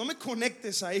 vamos, no me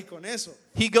conectes ahí con eso.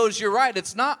 He goes, you're right,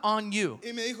 it's not on you.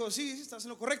 Y me dijo, sí, estás en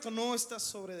lo correcto, no estás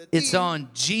sobre de ti. It's on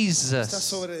Estás Jesus.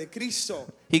 sobre de Cristo.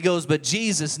 He goes, but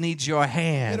Jesus needs your Pero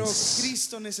hands.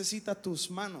 Cristo necesita tus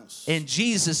manos. And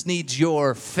Jesus needs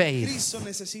your faith. Cristo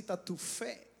necesita tu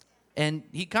fe. And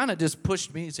he kind of just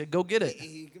pushed me. He said, go get it.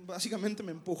 Y básicamente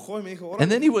me empujó y me dijo,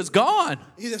 And then he was gone.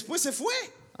 y después se fue.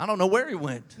 I don't know where he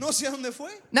went. No sé a dónde fue.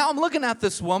 Now I'm looking at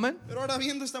this woman, Pero ahora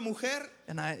viendo esta mujer,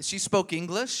 and she spoke y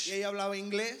English. ella hablaba I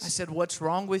inglés, said, what's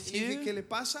wrong with y dije, ¿qué you? le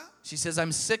pasa? She says,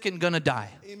 I'm sick and gonna die.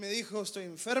 Y me dijo, estoy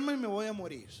enferma y me voy a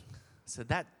morir. I said,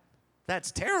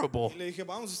 that's terrible. Y le dije,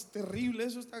 vamos, es terrible,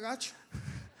 eso está gacho.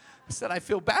 I said, I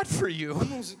feel bad for you.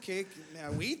 Vamos, que me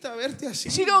agüita verte así.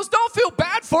 She goes, don't feel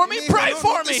bad for Y me, me dijo, pray no,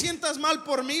 for no te me. sientas mal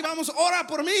por mí, vamos, ora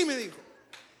por mí, me dijo.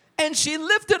 And she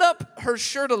lifted up her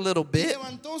shirt a little Y bit,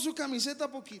 levantó su camiseta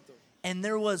poquito and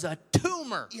there was a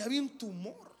tumor y había un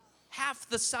tumor, half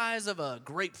the size of a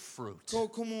grapefruit.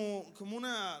 como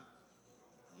una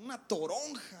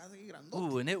toronja de grandota.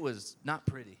 Ooh, and it was not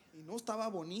pretty. Y no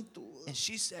estaba bonito. And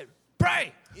she said,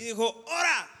 pray. Y dijo,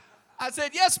 ora. I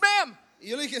said, yes, ma'am. Y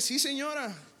yo le dije, sí,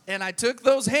 señora. And I took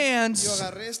those Yo hands.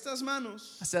 agarré estas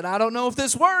manos. I said, I don't know if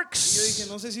this Y yo works. dije,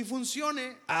 no sé si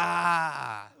funcione.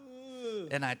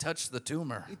 And I touched the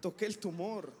tumor. Y toqué el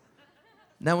tumor.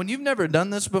 Now, when you've never done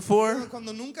this before,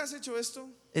 Cuando nunca has hecho esto,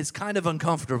 it's kind of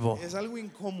uncomfortable. es algo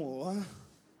incómodo. ¿Ah?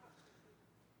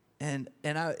 And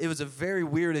it was a very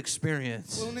weird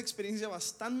experience. Fue una experiencia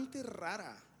bastante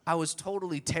rara. I was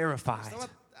totally terrified. Estaba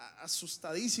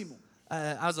asustadísimo.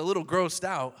 I was a little grossed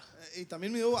out. Y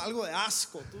también me dio algo de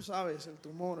asco, tú sabes, el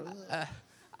tumor.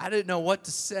 I didn't know what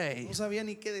to say. No sabía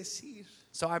ni qué decir.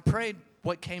 So I prayed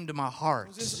what came to my heart.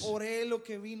 Entonces oré lo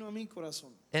que vino a mi corazón.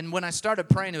 And when I started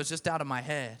praying, it was just out of my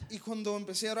head. Y cuando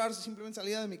empecé a orar, simplemente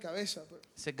salía de mi cabeza. I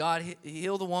said, God,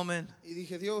 heal the woman. Y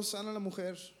dije, Dios, sana a la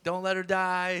mujer. Don't let her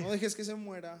die. No dejes que se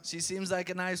muera. She seems like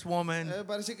a nice woman.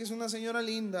 Parece que es una señora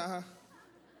linda.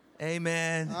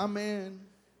 Amen. Amén.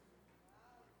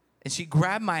 And she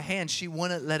grabbed my hand. She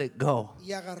wouldn't let it go.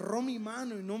 Y agarró mi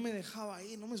mano y no me dejaba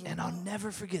ahí, no me And I'll soltaba.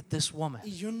 never forget this woman.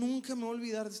 Y yo nunca me voy a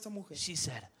olvidar de esta mujer. She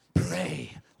said,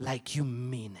 pray like you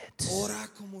mean it. Ora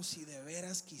como si de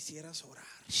veras quisieras orar.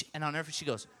 And I'll never forget, she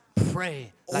goes,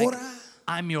 pray like Ora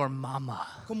I'm your mama.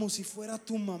 como si fuera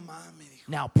tu mamá, me dijo.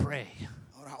 Now pray.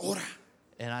 Ahora ora.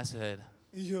 And I said,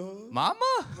 Y yo, Mama?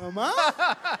 mamá.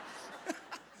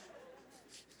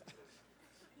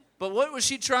 But what was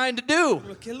she trying to do?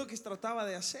 ¿Qué es lo que trataba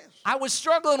de hacer? I was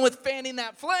struggling with fanning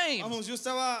that flame. Vamos, yo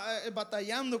estaba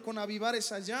batallando con avivar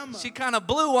esa llama. She kind of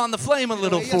blew on the flame a Pero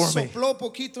little ella for me. sopló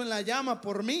poquito en la llama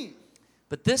por mí.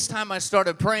 But this time I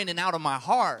started praying and out of my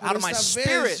heart, out Pero of my esta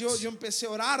spirit, vez yo empecé a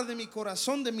orar de mi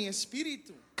corazón, de mi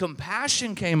espíritu.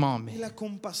 compassion came on Y me. la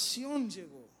compasión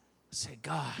llegó. I said,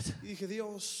 God, Y dije,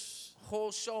 Dios,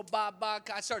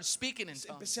 I started speaking in tongues.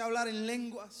 empecé a hablar en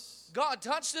lenguas. God,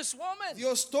 touch this woman.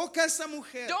 Dios, toca a esta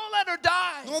mujer. Don't let her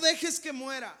die. No dejes que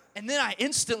muera. And then I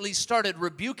instantly started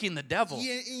rebuking the devil. Y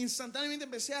instantáneamente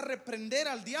empecé a reprender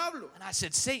al diablo. And I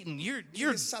said, Satan, you're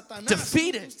Dije, Satanás, tú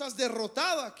defeated. estás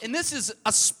derrotado aquí. And this is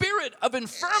a spirit of Este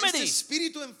infirmity.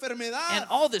 espíritu de enfermedad. And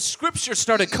all the scripture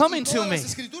started Y coming to todas me. las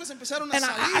escrituras empezaron a And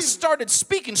I salir. started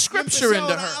speaking Y scripture empecé a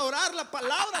into orar, her. a orar la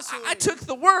palabra sobre I took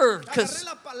the word because Agarré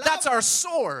la palabra. that's our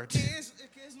sword. que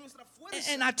es nuestra fuerza.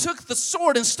 fuerza. And I took the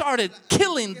sword and started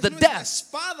killing Es the nuestra death.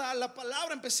 espada, la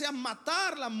palabra, empecé a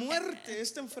matar la muerte,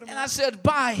 esta And I enfermedad. said,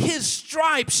 by his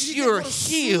stripes Y dije, you're por sus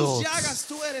healed. llagas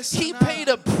tú eres He sanada. paid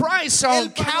a price on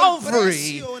Él pagó el Calvary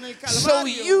precio en el so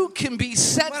Calvario you can be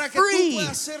set para que tú free.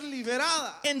 puedas ser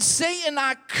liberada. And Satan,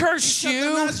 I curse you.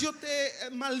 Satanás, yo te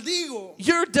maldigo.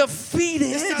 You're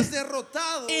defeated Estás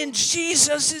derrotado in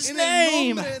Jesus' en el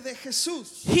name. nombre de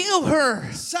Jesús. Heal her.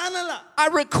 Sánala. I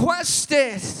request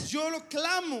it. Yo lo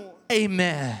clamo Amen.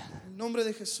 en el nombre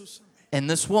de Jesús. And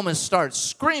this woman starts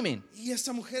screaming. Y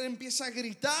esta mujer empieza a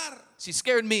gritar She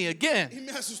scared me again. y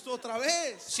me asustó otra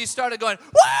vez. She started going,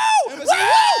 woo, woo, Empezó,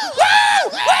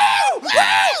 woo, woo,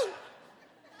 woo.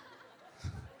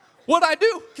 What'd I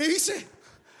do? ¿Qué hice?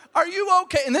 Are you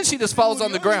okay? And then she just falls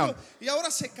on the Murió, ground. y ahora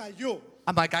se cayó.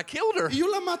 I'm like, I killed her. Y yo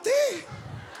la maté.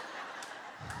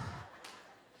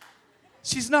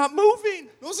 She's not moving.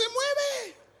 No se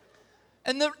mueve.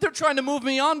 And they're trying to move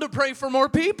me on to pray for more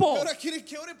people. Ahora quieren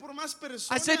que ore por más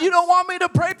personas. I said, you don't want me to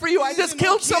pray for you. I Dicen, just no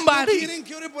killed quieren- somebody. No quieren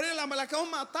que ore por ella, me la acabo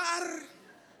de matar.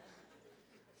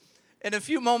 And a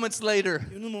few moments later,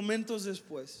 Y unos momentos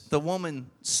después, the woman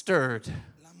stirred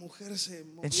la mujer se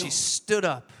and she movió stood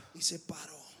up. y se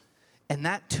paró. And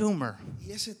that tumor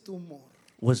Y ese tumor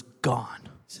was gone.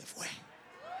 se fue.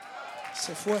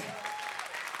 Se fue.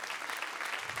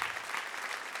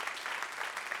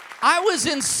 I was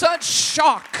in such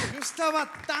shock. Yo estaba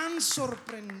tan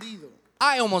sorprendido.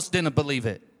 I almost didn't believe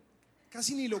it.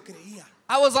 Casi ni lo creía.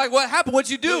 I was like, what happened? What'd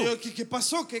you do? ¿Qué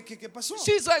pasó? ¿Qué pasó?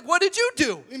 She's like, what did you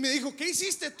do? Y me dijo, ¿qué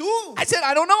hiciste tú? I said,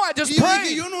 I don't know. I just Y yo dije,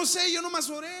 prayed. yo no sé, yo nomás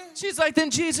oré. She's like, then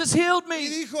Jesus healed Y me.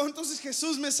 dijo, entonces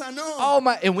Jesús me sanó. Oh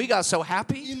my, and we got so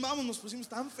happy. Y vamos, nos pusimos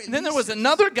tan felices. And then there was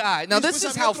another guy. Now Y this después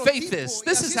is había how otro faith tipo, is. y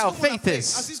This así is es how como la faith fe,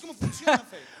 is. Así es como funciona la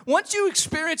fe. Once you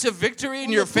experience a victory in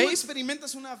Cuando your tú faith,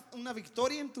 experimentas una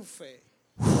victoria en tu fe,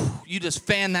 you just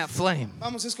fan that flame.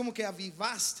 vamos, es como que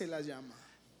avivaste la llama.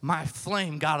 My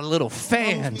flame got a little Vamos,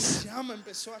 fans. mi llama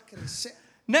empezó a crecer.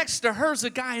 Next to her's a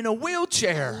guy in a Al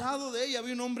wheelchair. lado de ella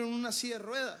había un hombre en una silla de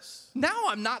ruedas. Now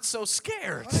I'm not so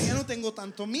scared. Ahora ya no tengo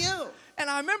tanto miedo. And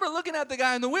I remember looking at the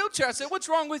guy in the wheelchair. I said, what's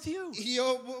wrong with you? Y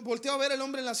yo volteo a ver al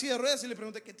hombre en la silla de ruedas y le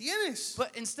pregunté, ¿qué tienes?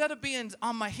 But instead of being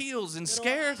on my heels and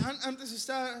Pero scared, antes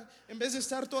en vez de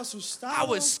estar todo asustado, I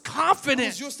was pues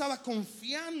confident. yo estaba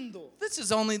confiando. This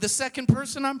is only the second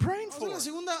person I'm praying Esa es for. la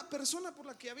segunda persona por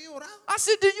la que había orado. I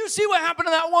said, did you see what happened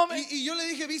to that woman? Y yo le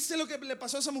dije, ¿viste lo que le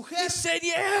pasó a esa mujer? He said,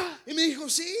 yeah. Y me dijo,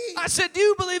 sí. I said, do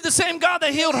you believe the same God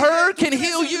that healed her ¿Tú can crees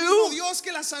heal el mismo you? Dios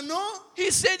que la sanó? He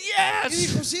said, Y yes.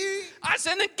 dijo, sí. I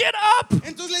said, then get up.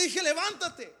 Entonces le dije,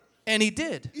 levántate. And he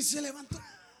did. Y se levantó.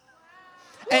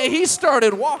 And he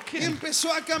started Y walking. empezó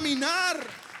a caminar.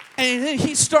 And then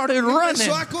he started running.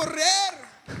 Empezó a correr.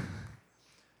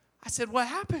 I said, what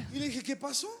happened? Y le dije, ¿qué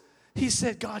pasó? He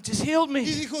said, God just healed Y me.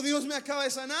 dijo, Dios me acaba de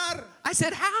sanar. I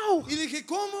said, how? Y dije,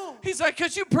 ¿cómo? He's like,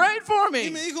 because you prayed for Y me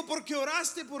me. dijo, ¿por qué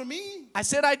oraste por mí? I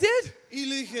said, I did. Y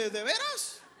le dije, ¿de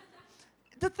veras?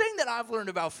 The thing that I've learned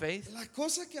about faith, La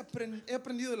cosa que he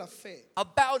aprendido de la fe,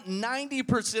 about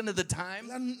 90% of the time,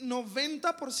 la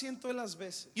 90% de las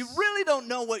veces, you really don't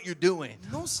know what you're doing.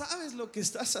 no sabes lo que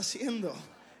estás haciendo.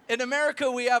 In America,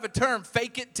 we have a term,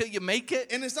 fake it till you make it.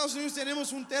 En Estados Unidos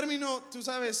tenemos un término, tú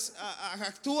sabes,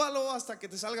 actúalo hasta que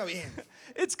te salga bien.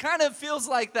 It kind of feels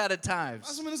like that at Más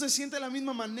times. o menos se siente de la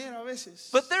misma manera a veces.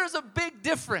 But there's a big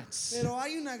difference Pero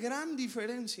hay una gran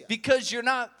diferencia. because you're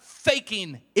not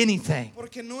faking anything.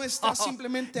 Porque no estás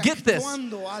simplemente Get this.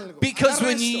 actuando algo. Because Agarra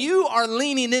when esto. you are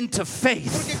leaning into faith,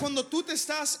 Porque cuando tú te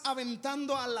estás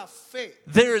aventando a la fe,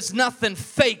 there's nothing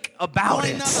fake no about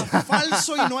hay it. nada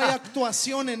falso y no hay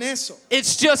actuación en eso.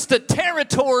 It's just a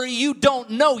territory you don't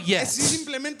know yet. Es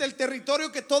simplemente el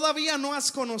territorio que todavía no has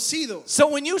conocido. So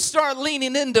when you start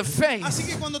leaning into faith, Así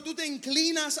que cuando tú te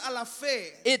inclinas a la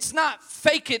fe, it's not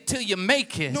fake it till you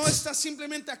make it. no estás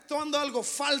simplemente actuando algo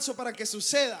falso para que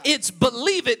suceda. It's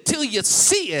believe it till you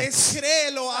see it. Es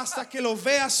créelo hasta que lo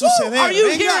veas suceder. Are you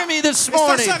Venga, hearing me this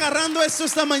morning? estás agarrando esto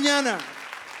esta mañana.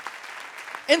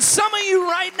 And some of you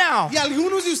right now, Y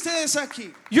algunos de ustedes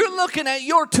aquí, you're looking at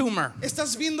your tumor.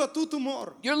 estás viendo a tu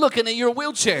tumor. You're looking at your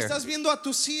wheelchair. Estás viendo a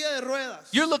tu silla de ruedas.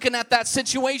 You're looking at that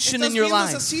situation Estás in your viendo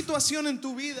esa life. situación en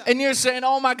tu vida. And you're saying,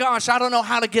 oh my gosh, I don't know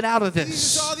how to get out of Y dices,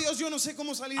 this. oh Dios, yo no sé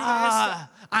cómo salir de Ah,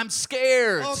 esta. I'm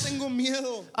scared. Oh, tengo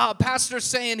miedo. Pastor's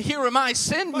saying, here am I,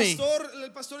 send me.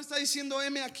 El pastor está diciendo,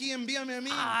 heme aquí, envíame a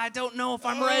mí. I don't know if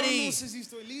I'm Oh, ready. no sé si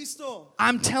estoy listo.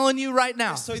 I'm telling you right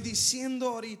now, Estoy diciendo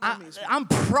ahorita mismo. I'm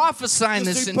prophesying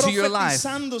this Estoy into your life.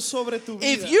 profetizando sobre tu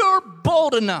vida. If you're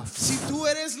bold enough Si tú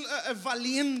eres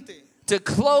valiente to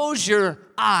close your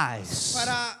eyes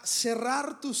para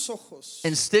cerrar tus ojos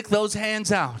and stick those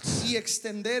hands out. y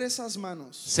extender esas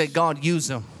manos Say, God, use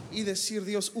them. y decir,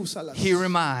 Dios, úsalas. Here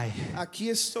am I. Aquí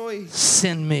estoy.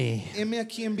 Send me. Heme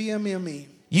aquí, envíame a mí.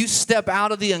 You step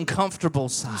out of the uncomfortable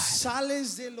Tú side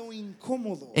sales de lo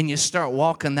incómodo. and you start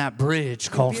walking that bridge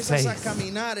called Empiezas a faith.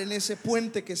 caminar en ese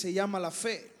puente que se llama la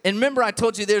fe. And remember, I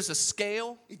told you there's a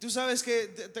scale. Y tú sabes que,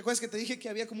 ¿te acuerdas que te dije que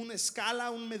había como una escala,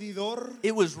 un medidor?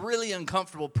 It was really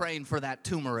uncomfortable praying for that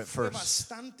tumor at Fue first.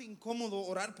 bastante incómodo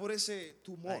orar por ese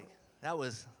tumor. Like, that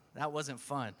wasn't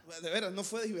fun De veras, no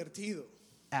fue divertido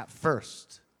at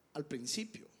first. al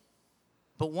principio.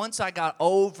 But once I got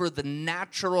over the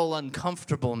natural Pero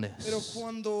uncomfortableness,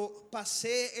 cuando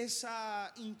pasé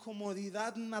esa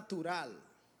incomodidad natural,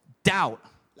 doubt,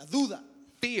 la duda,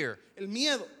 fear, el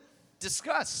miedo,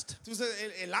 disgust, entonces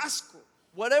el asco,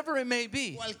 whatever it may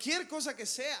be, cualquier cosa que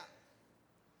sea,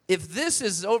 if this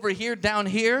is over here, down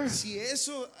here, si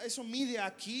eso mide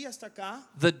aquí hasta acá,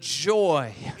 the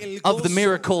joy el of the gozo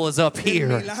miracle is up del here.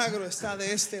 milagro está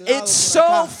de este lado. It por so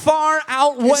acá. far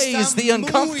outweighs Está the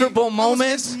uncomfortable es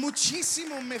moment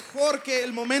muchísimo mejor que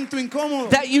el momento incómodo.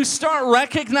 that you start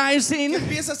recognizing Que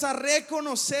empiezas a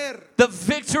reconocer the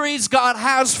victories God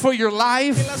has for your que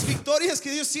life. las victorias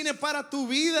que Dios tiene para tu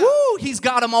vida, Woo, He's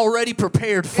got them already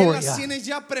prepared Él for las you. tiene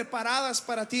ya preparadas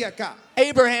para ti acá.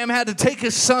 Abraham had to take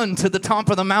his son to the top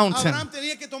of the mountain. Abraham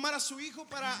tenía que tomar a su hijo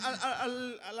para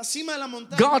a la cima de la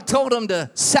montaña. God told him to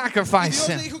Y sacrifice Dios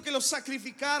le him. dijo que lo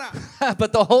sacrificara,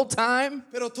 But the whole time,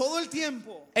 pero todo el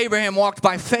tiempo Abraham walked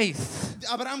by faith.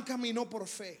 Abraham caminó por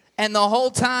fe. And the whole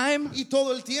time, Y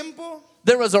todo el tiempo,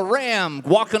 there was a ram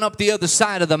walking up the other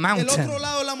side of the del otro mountain.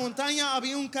 lado de la montaña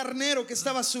había un carnero que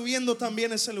estaba subiendo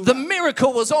también ese The lugar.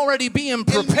 miracle was already being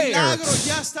El prepared. milagro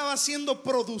ya estaba siendo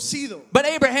producido. But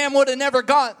Abraham would have never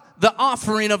got the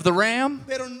offering of the ram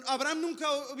Pero Abraham nunca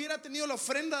hubiera tenido la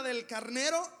ofrenda del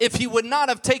carnero if he would not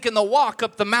have taken the walk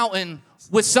up the mountain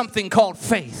with something called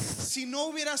faith. si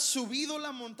no hubiera subido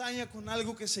la montaña con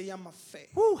algo que se llama fe.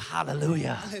 Woo,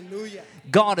 hallelujah. Aleluya.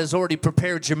 God has already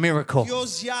prepared your miracle.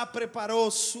 Dios ya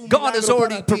preparó su God has milagro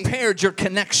already para ti. prepared your Ya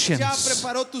connections.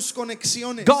 preparó tus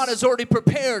conexiones. God has already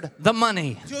prepared the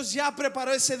money. Dios ya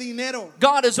preparó ese dinero.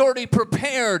 God has already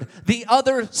prepared the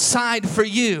other side for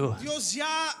you. Dios ya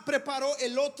preparó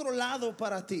el otro lado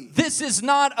para ti. This is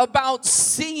not about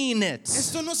seeing it.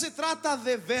 Esto no se trata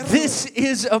de verlo. This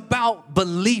is about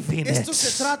believing Esto se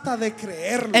it. trata de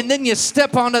creerlo. And then you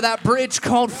step onto that bridge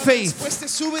called faith. Después te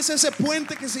subes a ese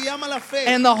puente que se llama la fe.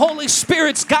 And the Holy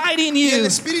Spirit's guiding Y el you.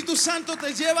 Espíritu Santo te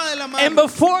lleva de la And mano.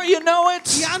 before you know Y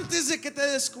it, antes de que te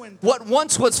des cuenta, what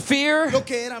once was fear lo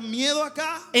que era miedo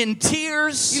acá and y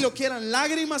tears lo que eran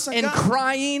lágrimas and acá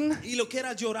crying, y lo que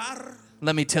era llorar,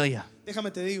 let me tell you,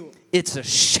 déjame te digo, it's a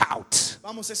shout.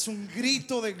 vamos, es un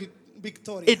grito de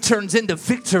victoria. It turns into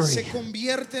Se victory.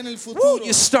 convierte en el Woo, futuro.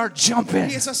 you start jumping.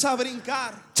 Empiezas a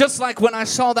brincar. Just like when I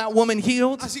saw that woman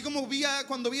healed, Así como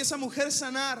cuando vi a esa mujer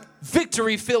sanar,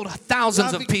 victory filled la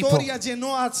thousands of people. victoria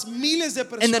llenó a miles de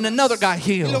personas. And then another guy Y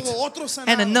healed. luego otro sanado.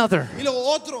 And another. Y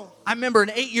luego otro. I remember an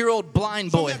 8-year-old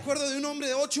blind Yo boy. me acuerdo de un hombre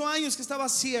de 8 años que estaba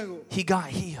ciego. He got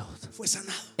healed. Fue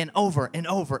sanado. And over and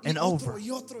over and Y otro, over.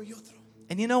 y otro, y otro.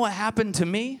 And you know what happened to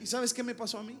me? ¿Y sabes qué me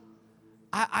pasó a mí?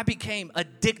 I became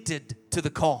addicted to the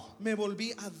call. Me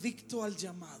volví adicto al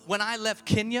llamado. When I left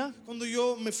Kenya, Cuando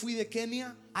yo me fui de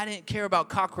Kenia, I didn't care about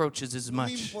cockroaches as no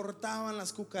me much. importaban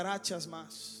las cucarachas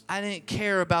más. I didn't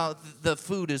care about the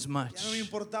food as Ya no me much.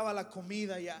 importaba la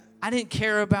comida ya. I didn't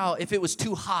care about if it was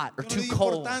too hot or Yo no too le di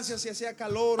cold. importancia si hacía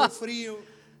calor o frío.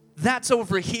 That's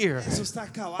over here. Eso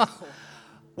está acá abajo.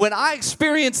 When I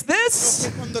experienced this,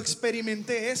 Porque cuando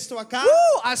experimenté esto acá,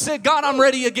 woo, I said, God, I'm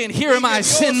ready again. Here am dije, I, Dios,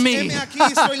 send me. heme aquí,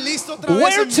 estoy listo otra vez,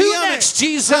 Where to envíame. next, ¿A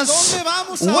Jesus? dónde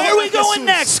vamos Where ahora, are we going Jesús?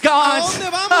 next, ¿A God?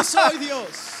 dónde vamos hoy,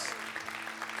 Dios?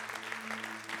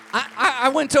 I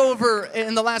went over,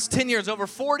 in the last 10 years, over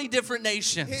 40 different En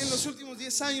nations, los últimos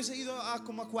 10 años he ido a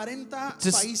como a 40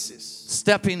 Just- países,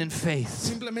 stepping in faith.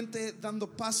 simplemente dando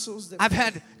pasos de I've fe.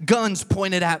 had guns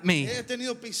pointed at me. He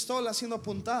tenido pistolas siendo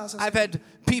apuntadas. I've had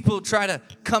people try to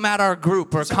come at our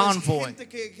group or ¿Sabes? convoy. Gente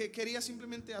que quería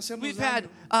simplemente hacernos We've daño. had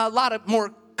a lot of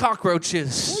more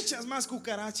cockroaches. Muchas más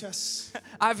cucarachas.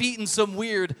 I've eaten some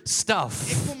weird He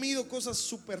stuff. comido cosas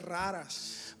súper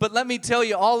raras. But let me tell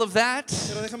you, all of that,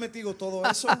 Pero déjame te digo todo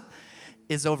eso.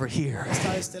 is over here.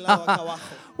 está de este lado acá abajo.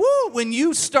 Woo, when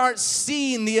you start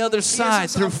seeing the other side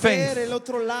Empiezas through a ver faith, el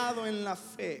otro lado en la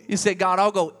fe. you say, God,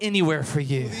 I'll go anywhere for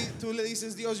you. Tú le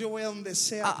dices, Dios, yo voy a donde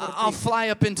sea por I'll ti. fly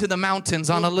up into the mountains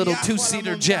on a Yo little viajo a la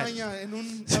two-seater jet. montaña en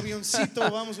un avioncito,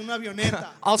 vamos, una avioneta.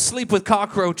 I'll sleep with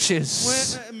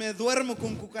cockroaches. Me duermo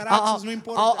con cucarachas, no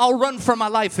importa. I'll run for my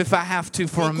life if I have to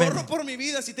for a Yo minute. corro por mi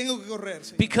vida si tengo que correr,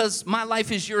 Señor. Because my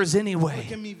life is yours anyway.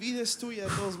 Porque mi vida es tuya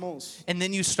de todos modos. And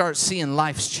then you start seeing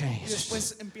lives Y changed.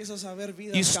 después empiezas a ver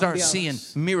vidas You start cambiadas. seeing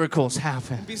miracles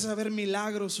happen. Empiezas a ver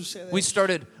milagros suceder. We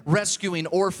started rescuing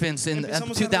orphans in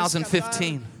Empezamos a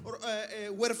 2015.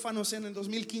 rescatar, huérfanos en el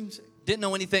 2015. Didn't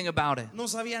know anything about it. No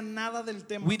sabía nada del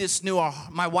tema. We just knew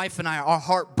my wife and I, our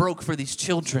heart broke for these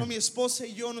Solo children. mi esposa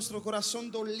y yo, nuestro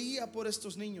corazón dolía por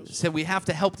estos niños. Said we have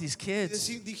to help these Y kids.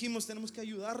 dijimos, tenemos que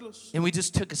ayudarlos. And we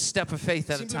just took a step of faith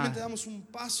at a Simplemente time. damos un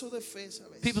paso de fe,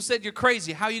 ¿sabes? People said, you're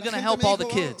crazy. How are you La going to gente help me all the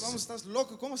dijo, kids? Vamos, estás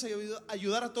loco. ¿Cómo vas a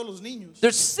ayudar a todos los niños?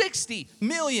 There's 60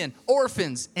 million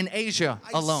orphans in Asia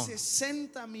Hay alone.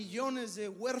 60 millones de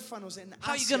huérfanos en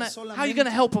How are you Asia gonna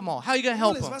solamente. help them all? How are you gonna ¿Cómo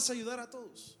help les them? vas a ayudar a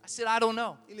todos? I said, I don't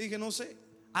know. Y le dije, no sé.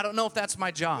 I don't know if that's my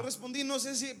Yo job. respondí, no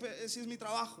sé si es mi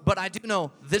trabajo. But I do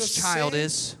know this Yo child sé-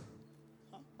 is.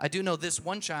 I do know this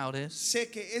one child is.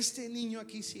 Sé que este niño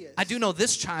aquí sí es. I do know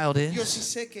this child Yo is. sí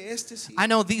sé que este sí. I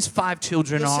know these 5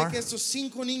 children Yo sé are. que estos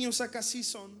 5 niños acá sí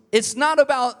son. It's not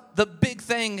about the big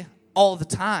thing all the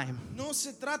time. No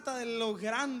se trata de lo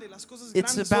grande, las cosas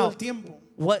It's grandes todo el about tiempo.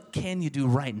 what can you do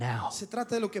right now. Se trata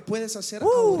de lo que puedes hacer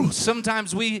Woo, ahorita.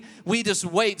 sometimes we just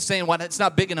wait saying, well, it's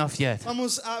not big enough yet.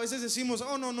 Vamos, a veces decimos,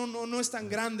 oh, no es tan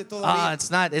grande todavía.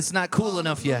 It's not cool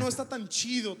enough No yet. está tan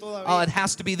chido todavía. Oh, it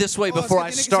has to be this way Oh, es before que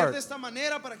I tiene que ser start. de esta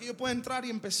manera para que yo pueda entrar y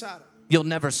empezar. You'll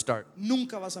never start.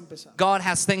 Nunca vas a empezar. God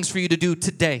has things for you to do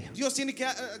today. Dios tiene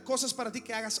cosas para ti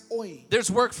que hagas hoy. There's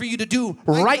work for you to do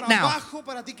Hay right now. trabajo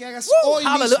para ti que hagas Woo, hoy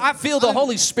hallelujah. mismo. I feel the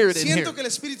Holy Spirit in Siento here. que el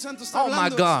Espíritu Santo está Oh my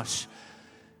hablando. gosh.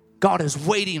 God is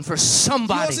waiting for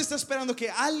somebody Dios está esperando que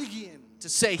alguien to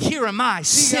say, here am I,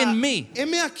 send me.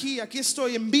 heme aquí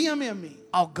estoy, envíame a mí.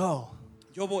 I'll go.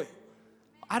 Yo voy.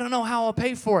 I don't know how I'll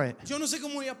pay for it. Yo no sé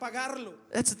cómo voy a pagarlo.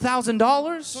 That's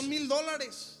 $1,000. Son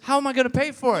 $1,000. How am I going to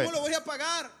pay for it? ¿Cómo lo voy a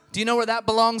pagar? Do you know where that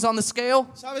belongs on the scale?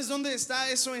 ¿Sabes dónde está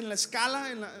eso en la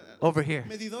escala, en la Over here.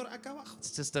 medidor acá abajo?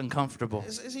 It's just uncomfortable.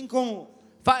 Es incómodo.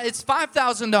 It's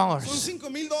 $5,000. Son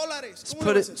 $5,000. Let's ¿Cómo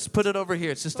lo haces? let's put it over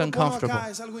here. It's just Lo pongo uncomfortable. acá,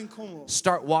 es algo incómodo.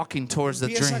 Start walking towards the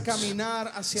Empieza a dreams.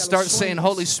 caminar hacia Start los saying, sueños.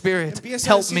 Holy Spirit, Empieza a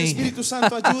help decir, me. Espíritu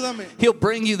Santo, ayúdame. He'll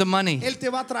bring you the money. Él te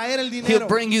va a traer el He'll dinero.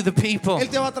 bring you the people. Él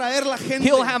te va a traer la gente.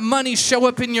 He'll have money show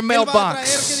up in your Él va a traer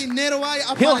que mailbox. dinero va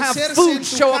a He'll have aparecerse food en tu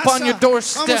show up casa. on your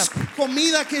doorstep. Vamos,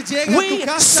 comida que llegue a We tu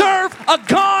casa. serve a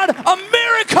God of Vamos,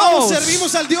 miracles.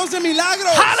 servimos al Dios de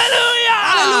milagros.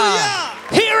 Hallelujah. Hallelujah.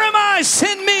 Here am I,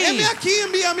 send Heme me. aquí,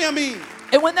 envíame a mí.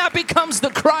 And when that becomes the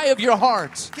cry of your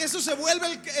heart, Que eso se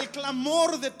vuelve el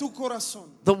clamor de tu corazón.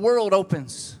 the world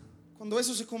opens. Cuando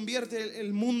eso se convierte,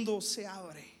 el mundo se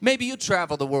abre. Maybe you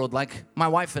travel the world like my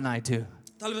wife and I do.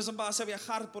 Tal vez vas a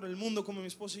viajar por el mundo como mi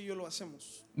esposa y yo lo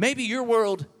hacemos. Maybe your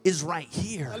world is right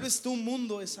here. Tal vez tu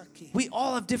mundo es aquí. We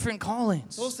all have different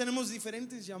callings. Todos tenemos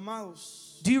diferentes llamados.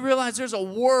 Do you realize there's a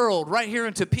world right here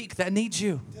in Topeka that needs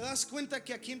you? ¿Te das cuenta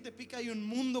que aquí en Tepica hay un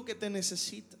mundo que te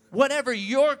necesita? Whatever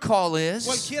your call is,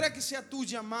 Cualquiera que sea tu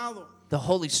llamado, the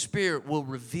Holy Spirit will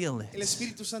reveal el it.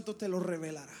 Espíritu Santo te lo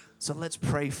revelará. So let's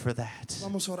pray for that.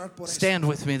 Vamos a orar por eso. Stand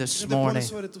with me this Te morning. pones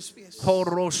sobre tus pies.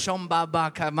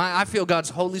 I feel God's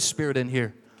Holy Spirit in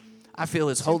here. I feel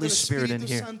His Siento Holy el Spirit in Espíritu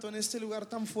here. Santo en este lugar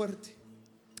tan fuerte.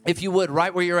 If you would,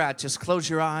 right where you're at, just close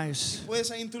your eyes.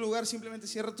 Puedes ahí en tu lugar simplemente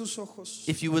cierra tus ojos.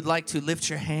 If you would like to, lift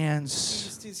your hands.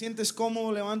 Si te sientes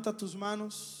cómodo, levanta tus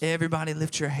manos. Everybody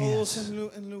lift your Todos hands.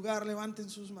 en lugar levanten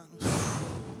sus manos.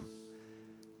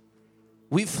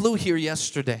 We flew here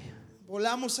yesterday,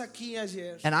 Volamos aquí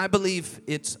ayer and I believe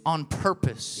it's on y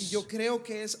purpose. yo creo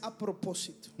que es a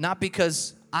propósito. Not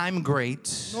because I'm great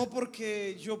No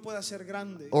porque yo pueda ser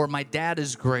grande or my dad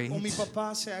is great, o mi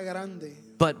papá sea grande,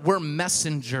 but we're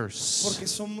messengers.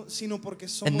 sino porque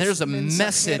somos And there's a mensajeros.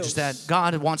 message that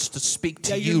God wants to speak Y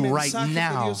to hay you un right mensaje que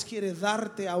now. Dios quiere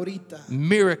darte ahorita.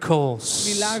 Miracles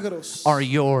Milagros are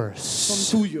son yours.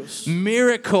 tuyos.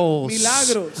 Miracles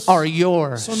Milagros are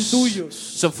yours. Son tuyos.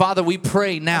 So, Father, we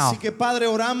pray now Así que Padre,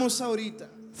 oramos ahorita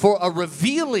for a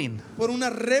revealing por una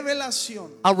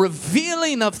revelación,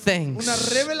 of things, una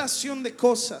revelación de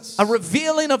cosas, a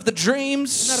revealing of the una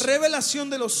dreams,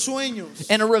 revelación de los sueños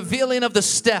and a revealing of the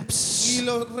steps. y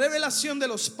la revelación de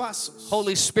los pasos.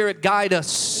 Holy Spirit, guide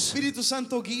us. Espíritu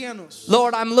Santo, guíanos.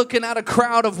 Lord, I'm looking at a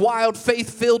crowd of wild,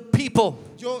 faith-filled people.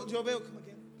 Yo veo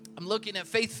I'm looking at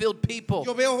faith-filled people.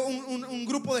 Yo veo un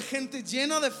grupo de gente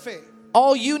llena de fe.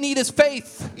 All you need is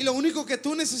faith. Y lo único que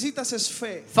tú necesitas es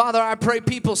fe. Father, I pray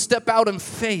people step out in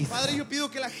faith. Padre, yo pido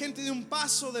que la gente dé un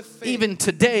paso de fe. Even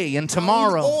today and Aún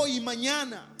tomorrow. hoy y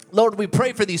mañana. Lord, we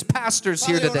pray for these pastors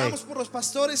here Padre, today. oramos por los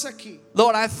pastores aquí.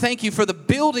 Lord, I thank you for the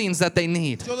buildings that they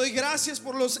need, Yo doy gracias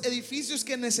por los edificios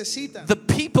que necesitan. the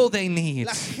people they need,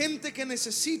 La gente que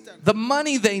necesitan. the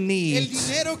money they El need.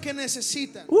 dinero que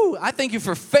necesitan. Ooh, I thank you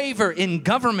for favor in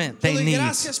government Yo they doy need.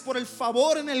 gracias por el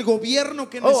favor en el gobierno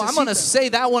que Oh, I'm going to necesitan. say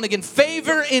that one again.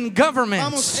 Favor in government.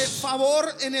 Vamos, favor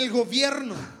en el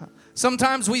gobierno.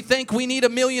 Sometimes we think we need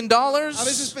 $1 million. A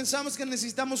veces pensamos que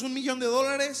necesitamos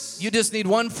 $1,000,000. You just need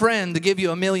one friend to give you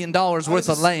 $1 million A worth veces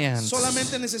of land.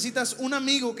 solamente necesitas un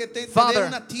amigo que te Father, dé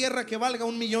una tierra que valga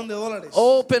 $1,000,000.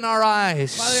 Open our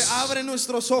eyes. Padre, abre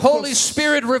nuestros ojos. Holy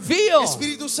Spirit, reveal.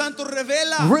 Espíritu Santo,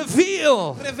 revela.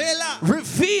 Reveal. Revela.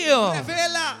 Reveal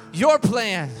Revela your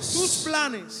plans. tus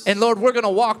planes. And Lord, we're going to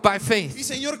walk by Y faith.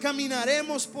 Señor,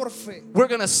 caminaremos por fe. We're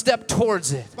going to step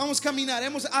towards it Vamos,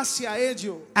 caminaremos hacia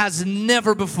ello as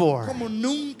never before. como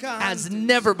nunca As antes.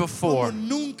 never Como before.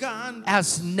 nunca antes.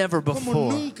 As never Como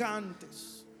before. nunca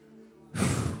antes.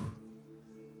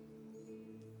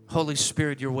 Holy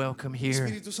Spirit, you're welcome here.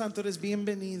 Espíritu Santo, eres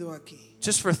bienvenido aquí.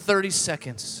 Just for 30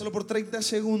 seconds, Solo por 30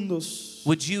 segundos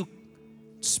would you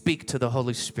speak to the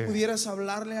Holy Spirit? pudieras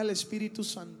hablarle al Espíritu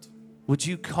Santo. Would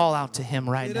you call out to Him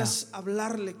right now? Pudieras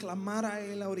hablarle, clamar a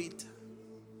Él ahorita.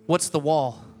 What's the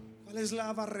wall? ¿Cuál es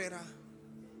la barrera?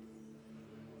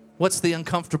 What's the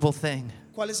uncomfortable thing?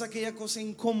 ¿Cuál es aquella cosa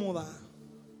incómoda?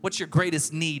 What's your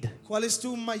greatest need? ¿Cuál es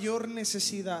tu mayor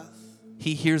necesidad?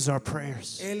 He hears our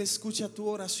prayers. Él escucha tu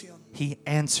oración. He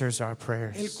answers our Él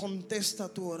prayers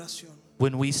contesta tu oración.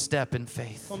 when we step in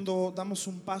faith. Cuando damos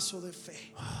un paso de fe.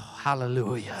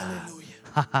 Hallelujah.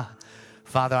 Aleluya.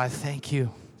 Father, I thank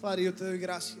you. Padre, yo te doy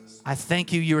gracias. I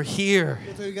thank you you're here.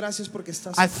 Yo te doy gracias porque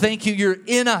estás I aquí. thank you you're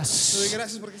in Te doy us.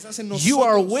 gracias porque estás en nosotros. You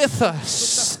are with Tú us.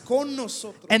 estás con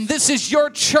nosotros. And this is your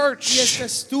Y church. esta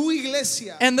es tu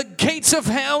iglesia. And the gates of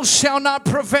hell shall not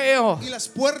prevail. Y las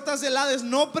puertas del Hades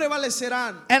no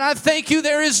prevalecerán. And I thank you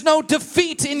there is no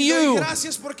defeat in Te doy you.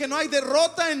 gracias porque no hay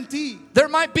derrota en ti. There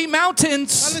might be Tal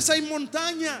mountains, vez hay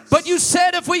montañas. but you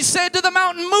said if we said to the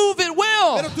mountain, move, it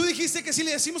will. Pero tú dijiste que si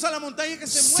le decimos a la montaña que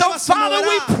se So, mueva, se Father, moverá.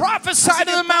 we prophesy Así to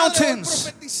que, the Padre, hoy mountains.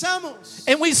 profetizamos.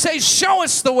 And we say, show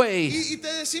us the way. Y te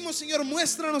decimos, Señor,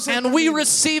 muéstranos el And we camino.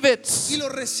 receive Y it. lo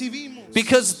recibimos.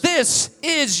 Because this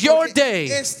is your Porque day.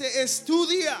 Este es tu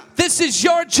día. This is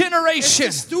your Esta generation.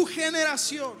 es tu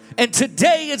generación. And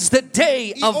today is the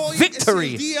day Y of hoy es el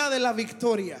victory. día de la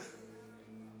victoria.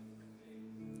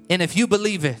 And if you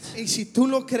believe it, Y si tú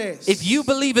lo crees, if you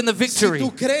believe in the si victory,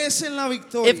 tú crees en la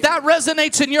victoria, if that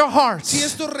resonates in your heart, si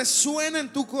esto resuena en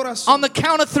tu corazón, on the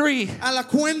count of 3, a la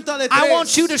cuenta de I 3,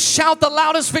 want you to shout the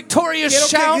loudest victorious quiero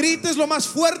que shout. grites lo más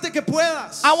fuerte que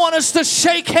puedas. I want us to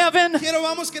shake heaven. Quiero,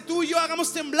 vamos, que tú y yo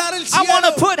hagamos temblar el I want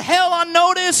cielo. to put hell on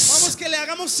Vamos, notice que le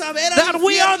hagamos saber al that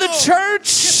we are the infierno church.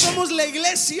 que somos la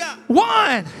iglesia.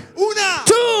 1, Una,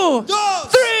 2, dos,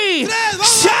 3, tres,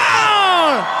 vamos.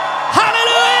 shout!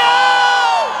 Hallelujah!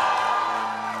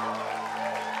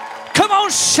 Come on,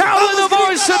 shout with a Vamos,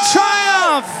 voice of grítalo.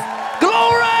 triumph!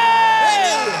 Glory!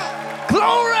 Venga.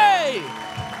 Glory!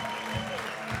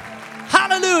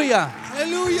 Hallelujah!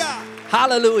 Aleluya,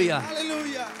 Hallelujah!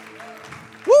 aleluya.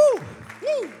 Woo!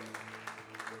 Woo.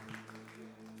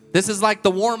 This is like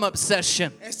the warm-up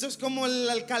session. Esto es como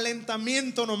el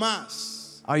calentamiento nomás.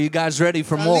 Are you guys ready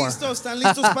for ¿Están more? listos? ¿Están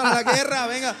listos para la guerra?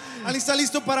 Venga, ¿están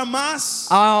listos para más?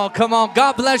 Oh, come on.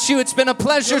 God bless you. It's been a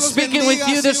pleasure Dios los speaking bendiga. with Ha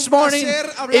you sido this un morning. placer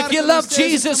hablar If you con love ustedes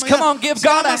esta Jesus, mañana. come on, give Si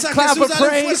God a amas a clap Jesús, of dale un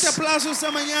fuerte praise. aplauso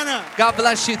esta mañana. God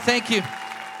bless you. Thank you.